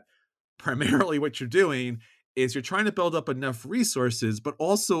like that, primarily what you're doing is you're trying to build up enough resources, but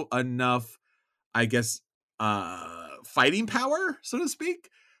also enough, I guess, fighting power, so to speak,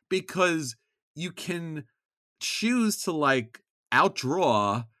 because you can choose to like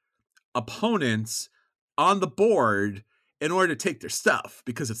outdraw opponents on the board in order to take their stuff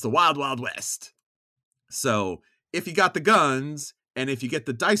because it's the wild, wild west. So if you got the guns and if you get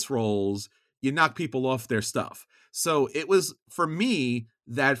the dice rolls, you knock people off their stuff. So it was, for me,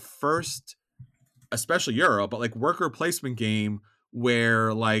 that first, especially Euro, but like worker placement game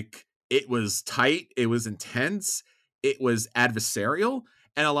where like it was tight, it was intense, it was adversarial.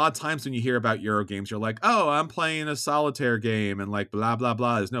 And a lot of times when you hear about Euro games, you're like, oh, I'm playing a solitaire game and like blah, blah,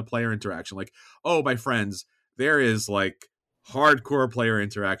 blah. There's no player interaction. Like, oh, my friends, there is like hardcore player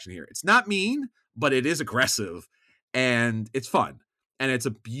interaction here. It's not mean, but it is aggressive and it's fun. And it's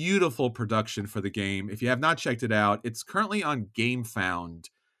a beautiful production for the game. If you have not checked it out, it's currently on GameFound.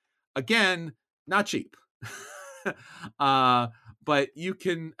 Again, not cheap. But you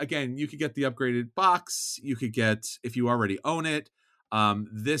can get the upgraded box. You could get, if you already own it,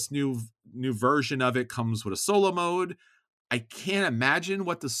 this new version of it comes with a solo mode. I can't imagine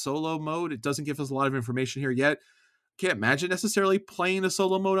what the solo mode, it doesn't give us a lot of information here yet. Can't imagine necessarily playing a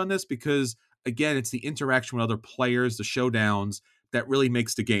solo mode on this because, again, it's the interaction with other players, the showdowns, that really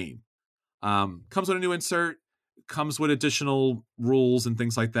makes the game. Comes with a new insert, comes with additional rules and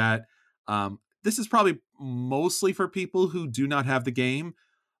things like that. This is probably mostly for people who do not have the game.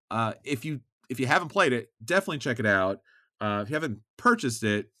 If you haven't played it, definitely check it out. If you haven't purchased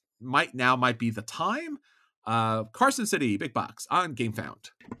it, might be the time. Carson City Big Box on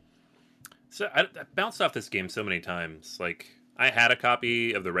GameFound. So I bounced off this game so many times. Like, I had a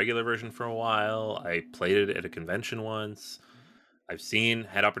copy of the regular version for a while. I played it at a convention once. I've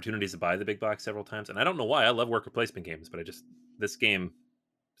had opportunities to buy the big box several times, and I don't know why. I love worker placement games, but this game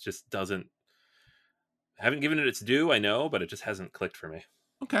just doesn't. I haven't given it its due, I know, but it just hasn't clicked for me.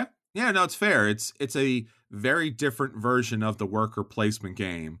 Okay. Yeah, no, it's fair. It's a very different version of the worker placement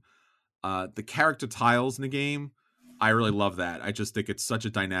game. The character tiles in the game, I really love that. I just think it's such a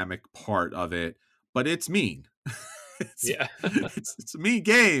dynamic part of it, but it's mean. Yeah. it's a mean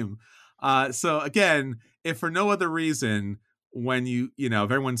game. So again, if for no other reason, when if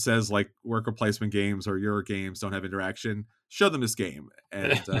everyone says like worker placement games or your games don't have interaction, show them this game,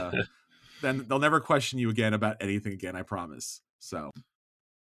 and then they'll never question you again about anything again. I promise. So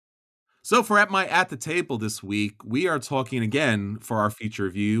for at the table this week, we are talking again for our feature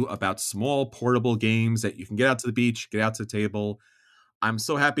review about small portable games that you can get out to the beach, get out to the table. I'm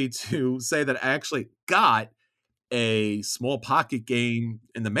so happy to say that I actually got a small pocket game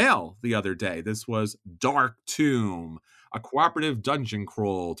in the mail the other day. This was Dark Tomb, a cooperative dungeon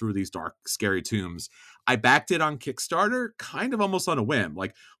crawl through these dark, scary tombs. I backed it on Kickstarter, kind of almost on a whim.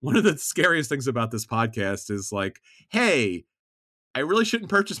 Like, one of the scariest things about this podcast is like, hey, I really shouldn't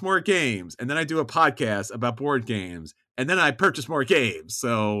purchase more games. And then I do a podcast about board games, and then I purchase more games.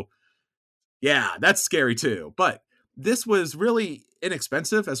 So yeah, that's scary too. But this was really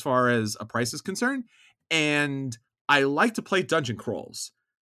inexpensive as far as a price is concerned. And I like to play dungeon crawls.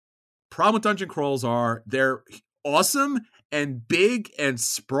 Problem with dungeon crawls are they're awesome and big and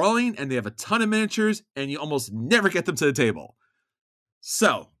sprawling, and they have a ton of miniatures, and you almost never get them to the table.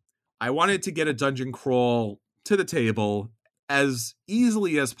 So I wanted to get a dungeon crawl to the table as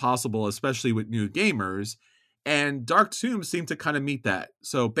easily as possible, especially with new gamers. And Dark Tomb seemed to kind of meet that.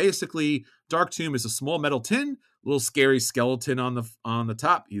 So basically, Dark Tomb is a small metal tin, little scary skeleton on the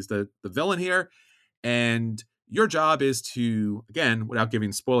top. He's the villain here. And your job is to, again, without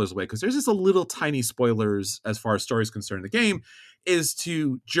giving spoilers away, because there's just a little tiny spoilers as far as story is concerned in the game, is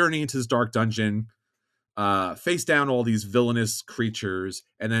to journey into this dark dungeon, face down all these villainous creatures,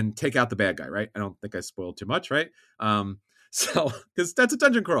 and then take out the bad guy, right? I don't think I spoiled too much, right? So, because that's a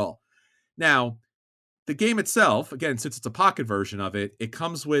dungeon crawl. Now, the game itself, again, since it's a pocket version of it, it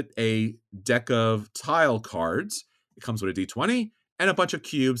comes with a deck of tile cards. It comes with a d20 and a bunch of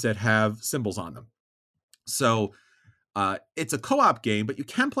cubes that have symbols on them. So it's a co-op game, but you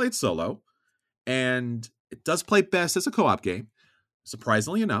can play it solo, and it does play best as a co-op game,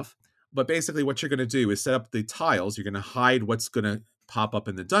 surprisingly enough. But basically what you're going to do is set up the tiles. You're going to hide what's going to pop up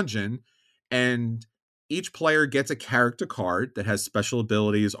in the dungeon, and each player gets a character card that has special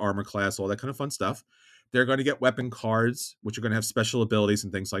abilities, armor class, all that kind of fun stuff. They're going to get weapon cards, which are going to have special abilities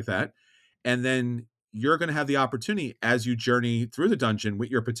and things like that. And then you're going to have the opportunity as you journey through the dungeon with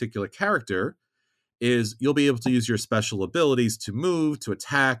your particular character is you'll be able to use your special abilities to move, to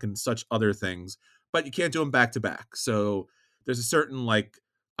attack, and such other things, but you can't do them back to back. So there's a certain like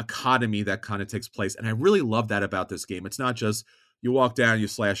economy that kind of takes place. And I really love that about this game. It's not just you walk down, you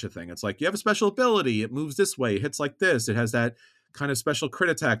slash a thing. It's like you have a special ability. It moves this way, it hits like this. It has that kind of special crit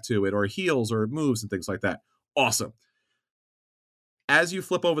attack to it, or heals, or it moves and things like that. Awesome. As you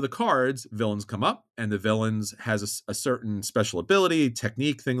flip over the cards, villains come up, and the villains has a certain special ability,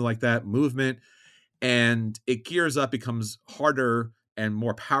 technique, thing like that, movement, and it gears up, becomes harder and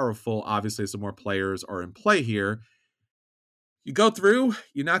more powerful, obviously, as the more players are in play here. You go through,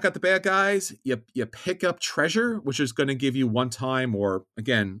 you knock out the bad guys, you pick up treasure, which is going to give you one time or,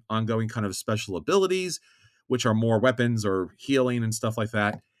 again, ongoing kind of special abilities, which are more weapons or healing and stuff like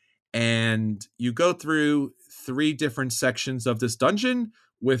that. And you go through 3 different sections of this dungeon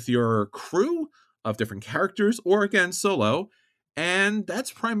with your crew of different characters, or again, solo. And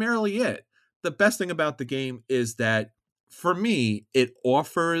that's primarily it. The best thing about the game is that, for me, it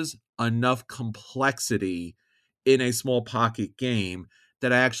offers enough complexity in a small pocket game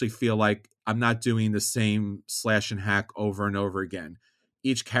that I actually feel like I'm not doing the same slash and hack over and over again.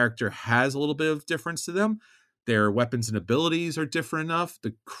 Each character has a little bit of difference to them. Their weapons and abilities are different enough.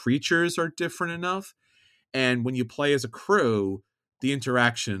 The creatures are different enough. And when you play as a crew, the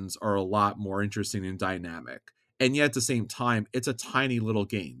interactions are a lot more interesting and dynamic. And yet at the same time, it's a tiny little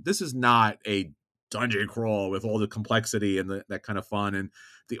game. This is not a dungeon crawl with all the complexity and that kind of fun and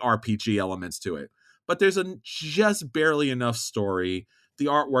the RPG elements to it. But there's just barely enough story. The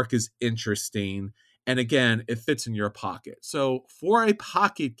artwork is interesting. And again, it fits in your pocket. So for a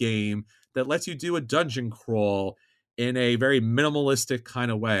pocket game that lets you do a dungeon crawl in a very minimalistic kind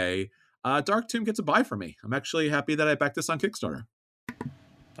of way, Dark Tomb gets a buy for me. I'm actually happy that I backed this on Kickstarter.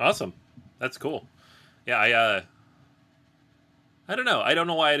 Awesome. That's cool. Yeah, I don't know. I don't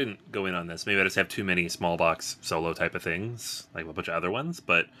know why I didn't go in on this. Maybe I just have too many small box solo type of things, like a bunch of other ones,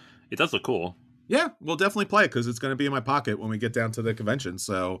 but it does look cool. Yeah, we'll definitely play it because it's going to be in my pocket when we get down to the convention.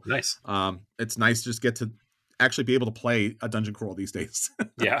 So nice. It's nice to just get to actually be able to play a dungeon crawl these days.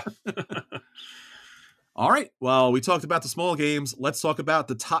 Yeah. All right. Well, we talked about the small games. Let's talk about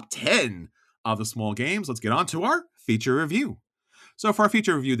the top 10 of the small games. Let's get on to our feature review. So for our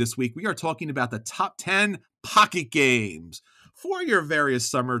feature review this week, we are talking about the top 10 pocket games for your various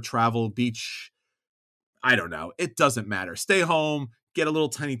summer travel, beach. I don't know. It doesn't matter. Stay home, get a little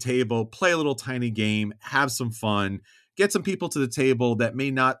tiny table, play a little tiny game, have some fun. get some people to the table that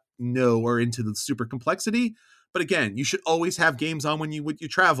may not know or into the super complexity. But again, you should always have games on when you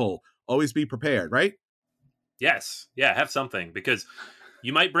travel. Always be prepared, right? Yes. Yeah, have something, because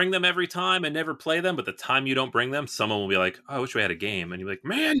you might bring them every time and never play them, but the time you don't bring them, someone will be like, "Oh, I wish we had a game." And you're like,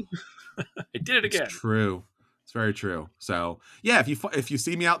 "Man, I did it It's again." true. It's very true. So yeah, if you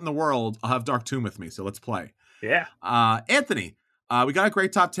see me out in the world, I'll have Dark Tomb with me. So let's play. Yeah. Anthony, we got a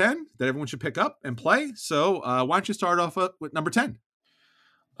great top 10 that everyone should pick up and play. So why don't you start off with number 10?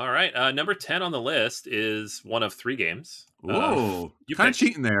 All right. Number 10 on the list is one of three games. Ooh, You kind of pick.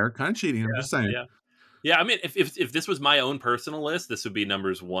 cheating there. Kind of cheating. I'm Yeah. just saying. Yeah. Yeah. I mean, if this was my own personal list, this would be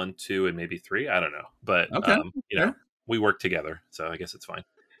numbers 1, 2, and maybe 3. I don't know. But, Okay. Okay. we work together. So I guess it's fine.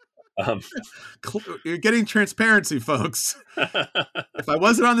 Um, You're getting transparency, folks. If I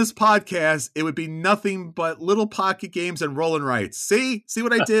wasn't on this podcast, it would be nothing but little pocket games and rolling rights. See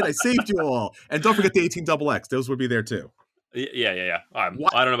what I did? I saved you all. And don't forget the 18XX. Those would be there too. yeah.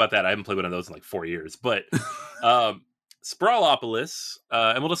 What? I don't know about that. I haven't played one of those in like 4 years. But Sprawlopolis,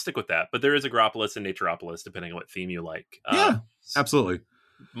 and we'll just stick with that. But there is Agropolis and Naturopolis, depending on what theme you like. Yeah, absolutely.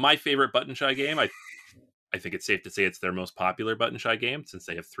 My favorite Button Shy game, I think it's safe to say it's their most popular Button Shy game, since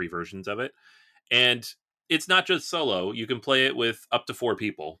they have 3 versions of it. And it's not just solo. You can play it with up to 4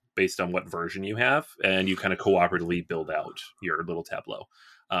 people based on what version you have, and you kind of cooperatively build out your little tableau.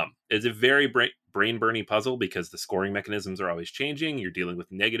 It's a very brain-burning puzzle because the scoring mechanisms are always changing. You're dealing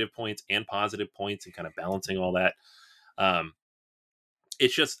with negative points and positive points and kind of balancing all that.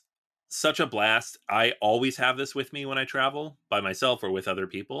 It's just such a blast. I always have this with me when I travel by myself or with other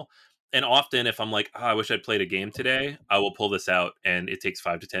people. And often if I'm like, oh, I wish I'd played a game today, I will pull this out and it takes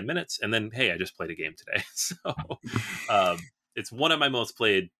 5 to 10 minutes. And then, hey, I just played a game today. So it's one of my most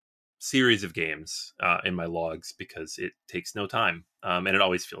played series of games in my logs because it takes no time and it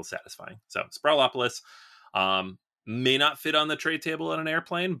always feels satisfying. So Sprawlopolis may not fit on the trade table on an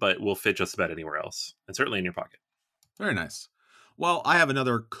airplane, but will fit just about anywhere else and certainly in your pocket. Very nice. Well, I have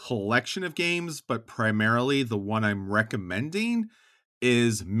another collection of games, but primarily the one I'm recommending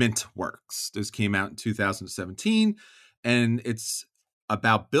is Mintworks. This came out in 2017, and it's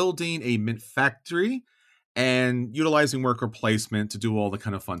about building a mint factory and utilizing worker placement to do all the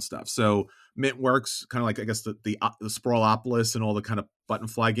kind of fun stuff. So Mintworks, kind of like I guess the Sprawlopolis and all the kind of button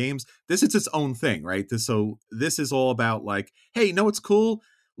fly games. This is its own thing, right? This is all about like, hey, you know what's cool?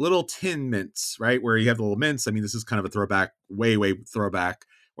 Little tin mints, right? Where you have the little mints. I mean, this is kind of a throwback, way throwback,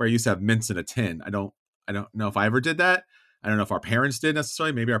 where I used to have mints in a tin. I don't know if I ever did that. I don't know if our parents did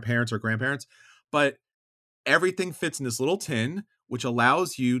necessarily, maybe our parents or grandparents, but everything fits in this little tin, which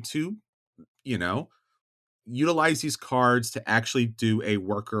allows you to, utilize these cards to actually do a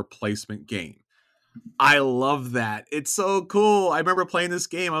worker placement game. I love that. It's so cool. I remember playing this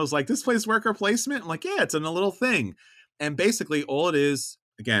game. I was like, this plays worker placement? I'm like, yeah, it's in a little thing. And basically all it is,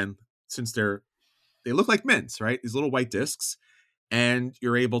 again, since they look like mints, right? These little white discs. And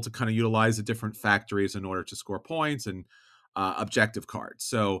you're able to kind of utilize the different factories in order to score points and objective cards.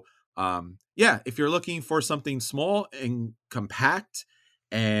 So if you're looking for something small and compact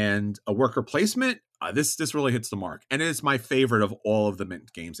and a worker placement, this really hits the mark, and it is my favorite of all of the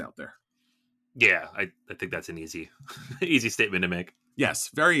mint games out there. Yeah, I think that's an easy statement to make. Yes,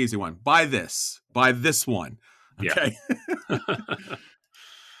 very easy one. Buy this one. Okay.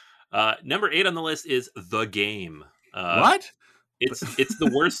 Yeah. Number 8 on the list is The Game. What? It's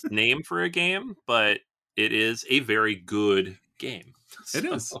the worst name for a game, but it is a very good game. It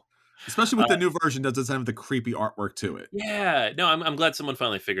is. Especially with the new version that doesn't have the creepy artwork to it. Yeah. No, I'm glad someone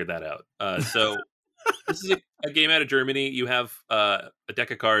finally figured that out. So this is a game out of Germany. You have a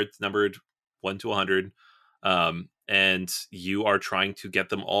deck of cards numbered 1 to 100. And you are trying to get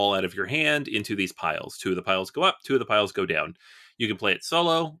them all out of your hand into these piles. 2 of the piles go up, 2 of the piles go down. You can play it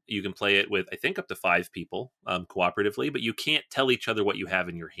solo. You can play it with, I think, up to 5 people cooperatively, but you can't tell each other what you have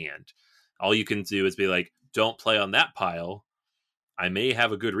in your hand. All you can do is be like, don't play on that pile. I may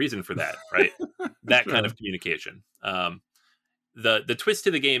have a good reason for that, right? That kind of communication. The twist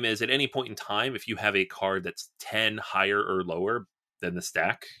to the game is at any point in time, if you have a card that's 10 higher or lower than the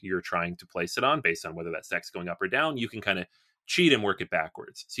stack you're trying to place it on, based on whether that stack's going up or down, you can kind of cheat and work it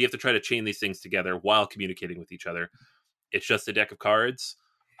backwards. So you have to try to chain these things together while communicating with each other. It's just a deck of cards.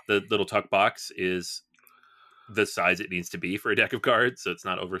 The little tuck box is the size it needs to be for a deck of cards, so it's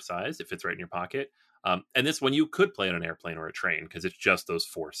not oversized. It fits right in your pocket. And this one you could play on an airplane or a train because it's just those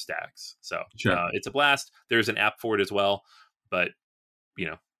 4 stacks. So it's a blast. There's an app for it as well, but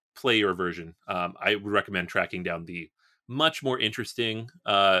play your version. I would recommend tracking down the much more interesting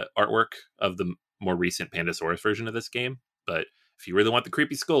artwork of the more recent Pandasaurus version of this game. But if you really want the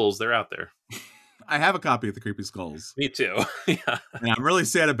creepy skulls, they're out there. I have a copy of the Creepy Skulls, Me too. Yeah. and I'm really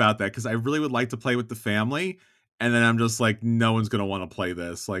sad about that because I really would like to play with the family, and then I'm just like, no one's gonna want to play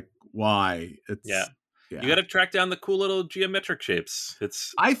this. Like, why? Yeah. It's You yeah. got to track down the cool little geometric shapes.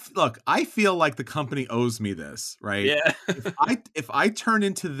 It's Look. I feel like the company owes me this, right? yeah. If I turn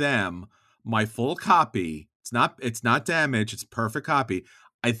into them my full copy, it's not damaged. It's perfect copy.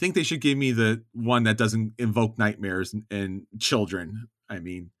 I think they should give me the one that doesn't invoke nightmares and children. I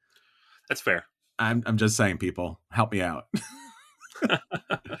mean, That's fair. I'm just saying, people, help me out.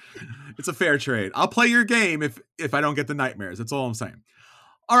 It's a fair trade. I'll play your game if I don't get the nightmares. That's all I'm saying.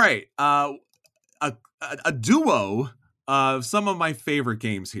 All right, a duo of some of my favorite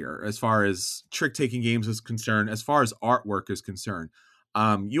games here, as far as trick taking games is concerned, as far as artwork is concerned.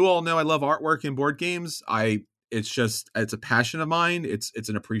 You all know I love artwork in board games. It's a passion of mine. It's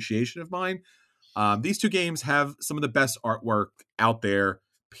an appreciation of mine. These two games have some of the best artwork out there.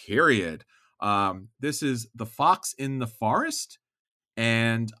 Period. This is The Fox in the Forest,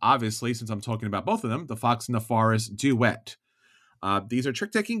 and obviously, since I'm talking about both of them, The Fox in the Forest Duet. These are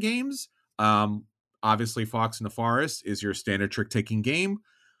trick taking games. Um, Obviously, Fox in the Forest is your standard trick taking game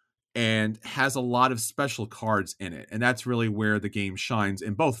and has a lot of special cards in it. And that's really where the game shines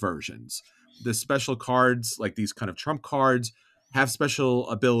in both versions. The special cards, like these kind of trump cards, have special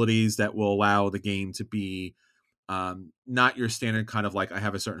abilities that will allow the game to be not your standard kind of like I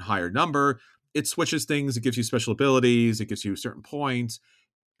have a certain higher number. It switches things, it gives you special abilities, it gives you certain points,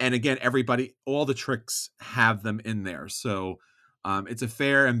 and again, all the tricks have them in there. So it's a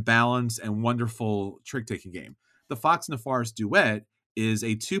fair and balanced and wonderful trick taking game. The Fox and the Forest Duet is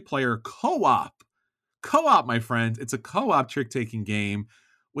a 2-player co-op. Co-op, my friends. It's a co-op trick taking game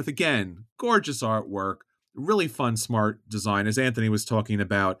with, again, gorgeous artwork, really fun, smart design. As Anthony was talking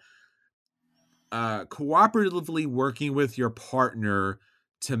about, cooperatively working with your partner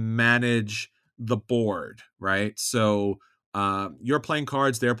to manage the board, right? So you're playing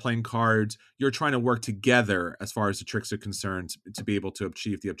cards, they're playing cards. You're trying to work together as far as the tricks are concerned to be able to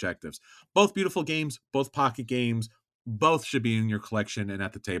achieve the objectives. Both beautiful games, both pocket games, both should be in your collection and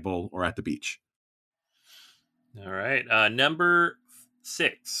at the table or at the beach. All right. Number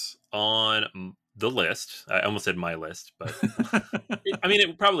 6 on the list. I almost said my list, but I mean,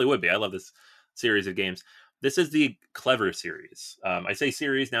 it probably would be. I love this series of games. This is the Clever series. I say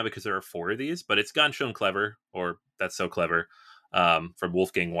series now because there are 4 of these, but it's Gone Shown Clever, or That's So Clever, from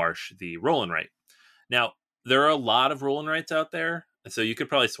Wolfgang Warsch, the roll and write. Now, there are a lot of roll and writes out there, so you could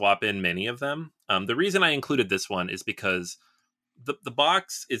probably swap in many of them. The reason I included this one is because the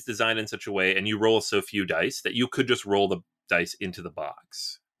box is designed in such a way, and you roll so few dice that you could just roll the dice into the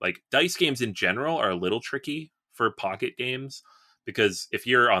box. Like, dice games in general are a little tricky for pocket games, because if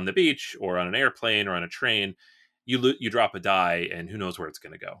you're on the beach or on an airplane or on a train, you drop a die and who knows where it's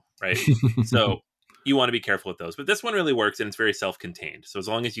going to go, right? So you want to be careful with those. But this one really works, and it's very self-contained. So as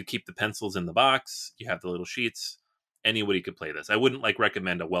long as you keep the pencils in the box, you have the little sheets, anybody could play this. I wouldn't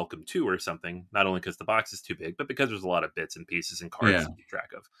recommend a Welcome To or something, not only because the box is too big, but because there's a lot of bits and pieces and cards Yeah. to keep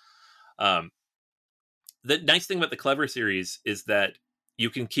track of. The nice thing about the Clever series is that you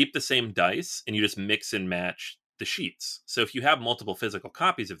can keep the same dice and you just mix and match the sheets. So if you have multiple physical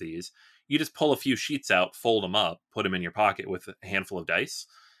copies of these, you just pull a few sheets out, fold them up, put them in your pocket with a handful of dice,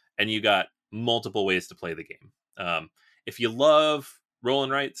 and you got multiple ways to play the game. If you love roll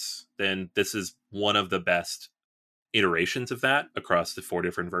and writes, then this is one of the best iterations of that across the 4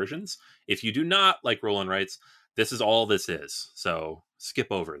 different versions. If you do not like roll and writes, this is all this is. So skip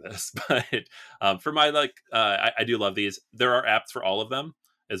over this. But for my I do love these. There are apps for all of them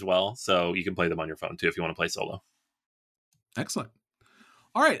as well, so you can play them on your phone too if you want to play solo. Excellent.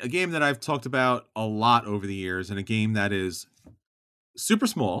 All right, a game that I've talked about a lot over the years, and a game that is super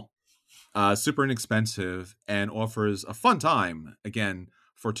small, super inexpensive, and offers a fun time, again,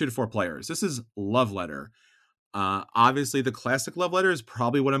 for 2 to 4 players. This is Love Letter. Obviously, the classic Love Letter is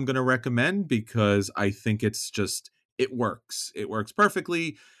probably what I'm going to recommend because I think it works. It works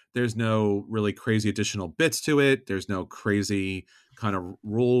perfectly. There's no really crazy additional bits to it. There's no crazy kind of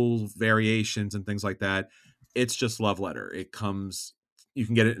rule variations and things like that. It's just Love Letter. You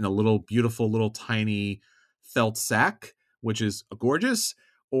can get it in a little beautiful little tiny felt sack, which is gorgeous,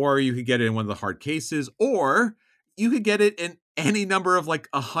 or you could get it in one of the hard cases, or you could get it in any number of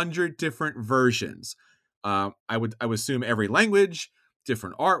 100 different versions. I would assume every language,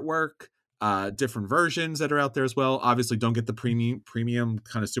 different artwork, different versions that are out there as well. Obviously, don't get the premium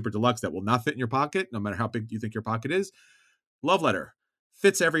kind of super deluxe that will not fit in your pocket, no matter how big you think your pocket is. Love Letter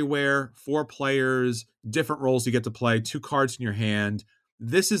fits everywhere. 4 players, different roles you get to play, 2 cards in your hand.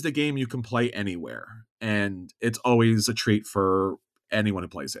 This is the game you can play anywhere, and it's always a treat for anyone who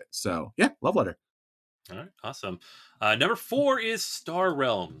plays it. So yeah, Love Letter. All right, awesome. Number 4 is Star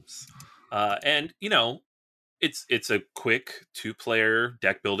Realms, and it's a quick 2-player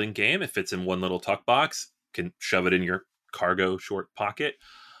deck building game. It fits in one little tuck box. Can shove it in your cargo short pocket.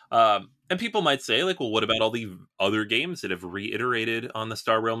 And people might say, like, well, what about all the other games that have reiterated on the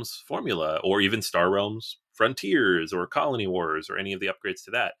Star Realms formula, or even Star Realms Frontiers or Colony Wars, or any of the upgrades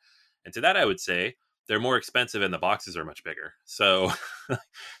to that? And to that, I would say they're more expensive and the boxes are much bigger. So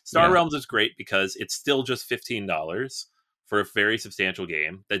Star Yeah. Realms is great because it's still just $15 for a very substantial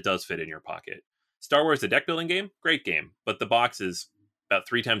game that does fit in your pocket. Star Wars, the deck building game, great game, but the box is about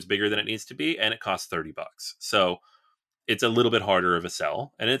 3 times bigger than it needs to be, and it costs $30. So it's a little bit harder of a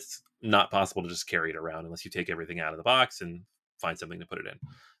sell, and it's not possible to just carry it around unless you take everything out of the box and find something to put it in.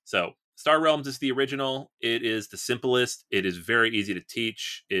 So Star Realms is the original. It is the simplest. It is very easy to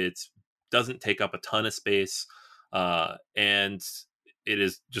teach. It doesn't take up a ton of space, and it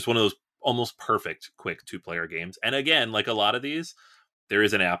is just one of those almost perfect quick 2-player games. And again, like a lot of these, there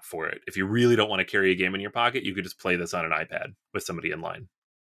is an app for it. If you really don't want to carry a game in your pocket, you could just play this on an iPad with somebody in line.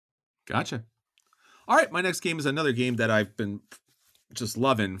 Gotcha. All right, my next game is another game that I've been just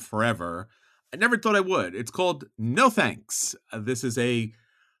loving forever. I never thought I would. It's called No Thanks. This is I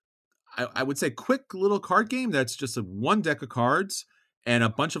would say, quick little card game that's just one deck of cards and a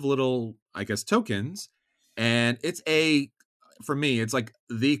bunch of little, I guess, tokens. And for me, it's like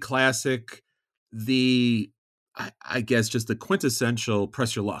the classic, I guess, just the quintessential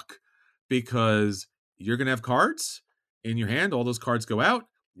press your luck, because you're going to have cards in your hand. All those cards go out.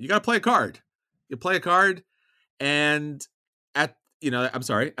 You got to play a card. You play a card, and I'm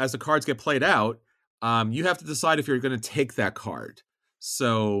sorry, as the cards get played out, you have to decide if you're going to take that card.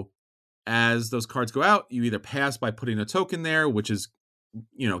 So as those cards go out, you either pass by putting a token there, which is,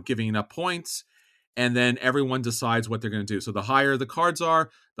 giving enough points, and then everyone decides what they're going to do. So the higher the cards are,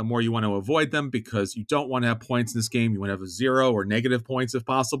 the more you want to avoid them, because you don't want to have points in this game. You want to have a 0 or negative points if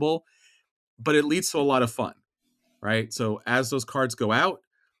possible, but it leads to a lot of fun, right? So as those cards go out,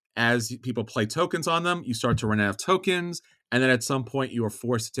 as people play tokens on them, you start to run out of tokens, and then at some point you are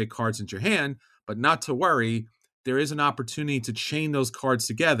forced to take cards into your hand, but not to worry. There is an opportunity to chain those cards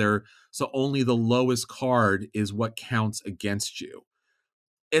together, so only the lowest card is what counts against you.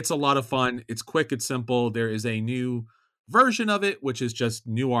 It's a lot of fun. It's quick, it's simple. There is a new version of it, which is just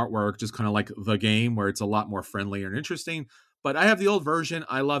new artwork, just kind of like the game, where it's a lot more friendly and interesting. But I have the old version.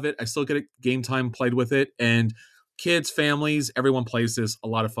 I love it. I still get game time played with it. And kids, families, everyone plays this. A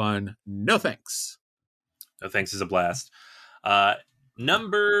lot of fun. No thanks. No Thanks is a blast. Uh,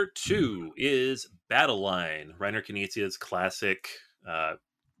 Number 2 is Battle Line, Reiner Knizia's classic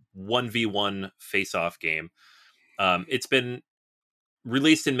 1v1 face-off game. It's been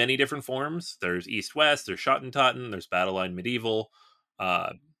released in many different forms. There's East West, there's Schottentotten, there's Battle Line Medieval,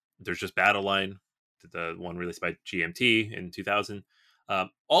 uh, there's just Battle Line, the one released by GMT in 2000.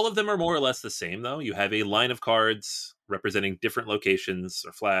 All of them are more or less the same, though. You have a line of cards representing different locations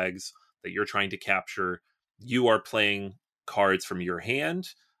or flags that you're trying to capture. You are playing cards from your hand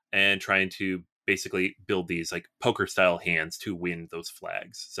and trying to basically build these like poker style hands to win those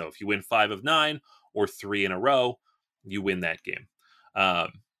flags. So if you win 5 of 9 or 3 in a row, you win that game. Um,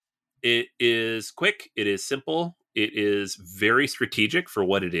 it is quick. It is simple. It is very strategic for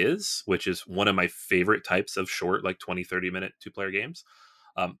what it is, which is one of my favorite types of short, like 20, 30-minute 2-player games.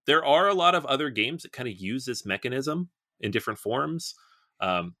 There are a lot of other games that kind of use this mechanism in different forms.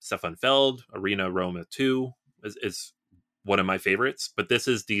 Stefan Feld, Arena Roma 2 is one of my favorites, but this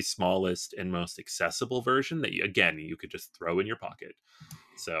is the smallest and most accessible version that, you could just throw in your pocket.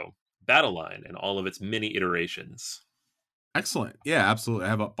 So Battle Line and all of its many iterations. Excellent. Yeah, absolutely. I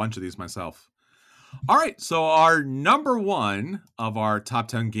have a bunch of these myself. All right. So our number one of our top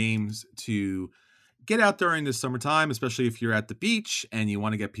 10 games to get out during the summertime, especially if you're at the beach and you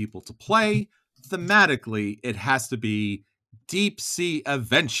want to get people to play, thematically, it has to be Deep Sea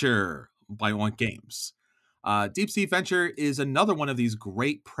Adventure by Want Games. Deep Sea Adventure is another one of these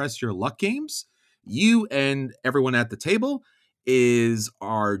great press your luck games. You and everyone at the table is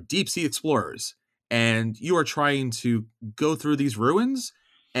our deep sea explorers, and you are trying to go through these ruins,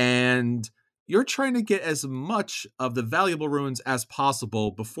 and you're trying to get as much of the valuable ruins as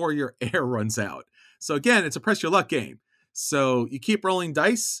possible before your air runs out. So again, it's a press your luck game. So you keep rolling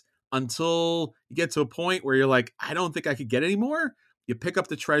dice until you get to a point where you're like, I don't think I could get any more. You pick up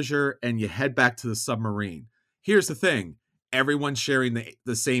the treasure and you head back to the submarine. Here's the thing. Everyone's sharing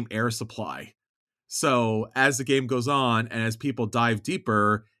the same air supply. So as the game goes on and as people dive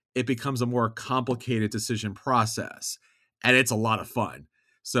deeper, it becomes a more complicated decision process. And it's a lot of fun.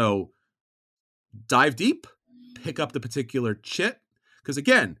 So dive deep, pick up the particular chit. Because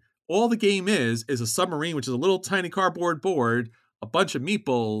again, all the game is a submarine, which is a little tiny cardboard board, a bunch of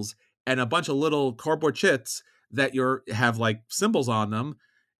meatballs, and a bunch of little cardboard chits that have like symbols on them.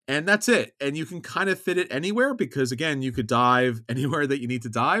 And that's it. And you can kind of fit it anywhere because, again, you could dive anywhere that you need to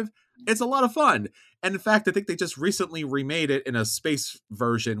dive. It's a lot of fun. And in fact, I think they just recently remade it in a space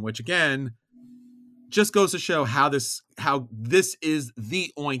version, which, again, just goes to show how this is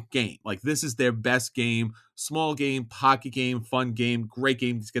the Oink game. Like, this is their best game, small game, pocket game, fun game, great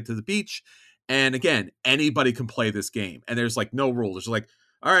game to get to the beach. And again, anybody can play this game. And there's like no rules. There's like,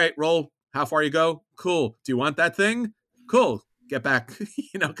 all right, roll. How far you go? Cool. Do you want that thing? Cool. Get back,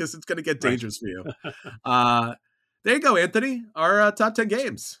 because it's going to get dangerous for you. There you go, Anthony. Our top 10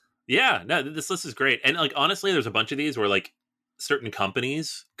 games. Yeah, no, this list is great. And like, honestly, there's a bunch of these where like certain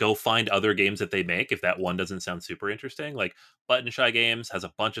companies go find other games that they make if that one doesn't sound super interesting. Like Button Shy Games has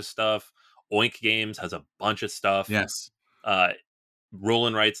a bunch of stuff. Oink Games has a bunch of stuff. Yes. Roll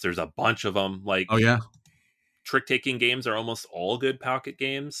and Rights, there's a bunch of them. Like, oh yeah, trick-taking games are almost all good pocket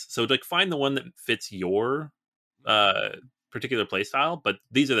games. So like, find the one that fits your particular play style. But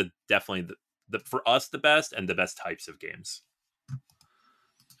these are definitely the for us the best and the best types of games.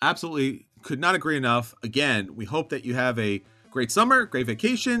 Absolutely, could not agree enough. Again, we hope that you have a great summer, great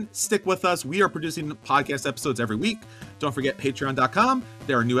vacation. Stick with us. We are producing podcast episodes every week. Don't forget patreon.com.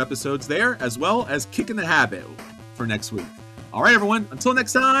 There are new episodes there, as well as Kicking the Habit for next week. All right, everyone. Until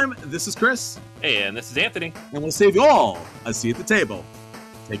next time, this is Chris. Hey, and this is Anthony. And we'll save you all a seat at the table.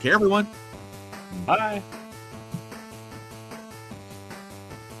 Take care, everyone. Bye.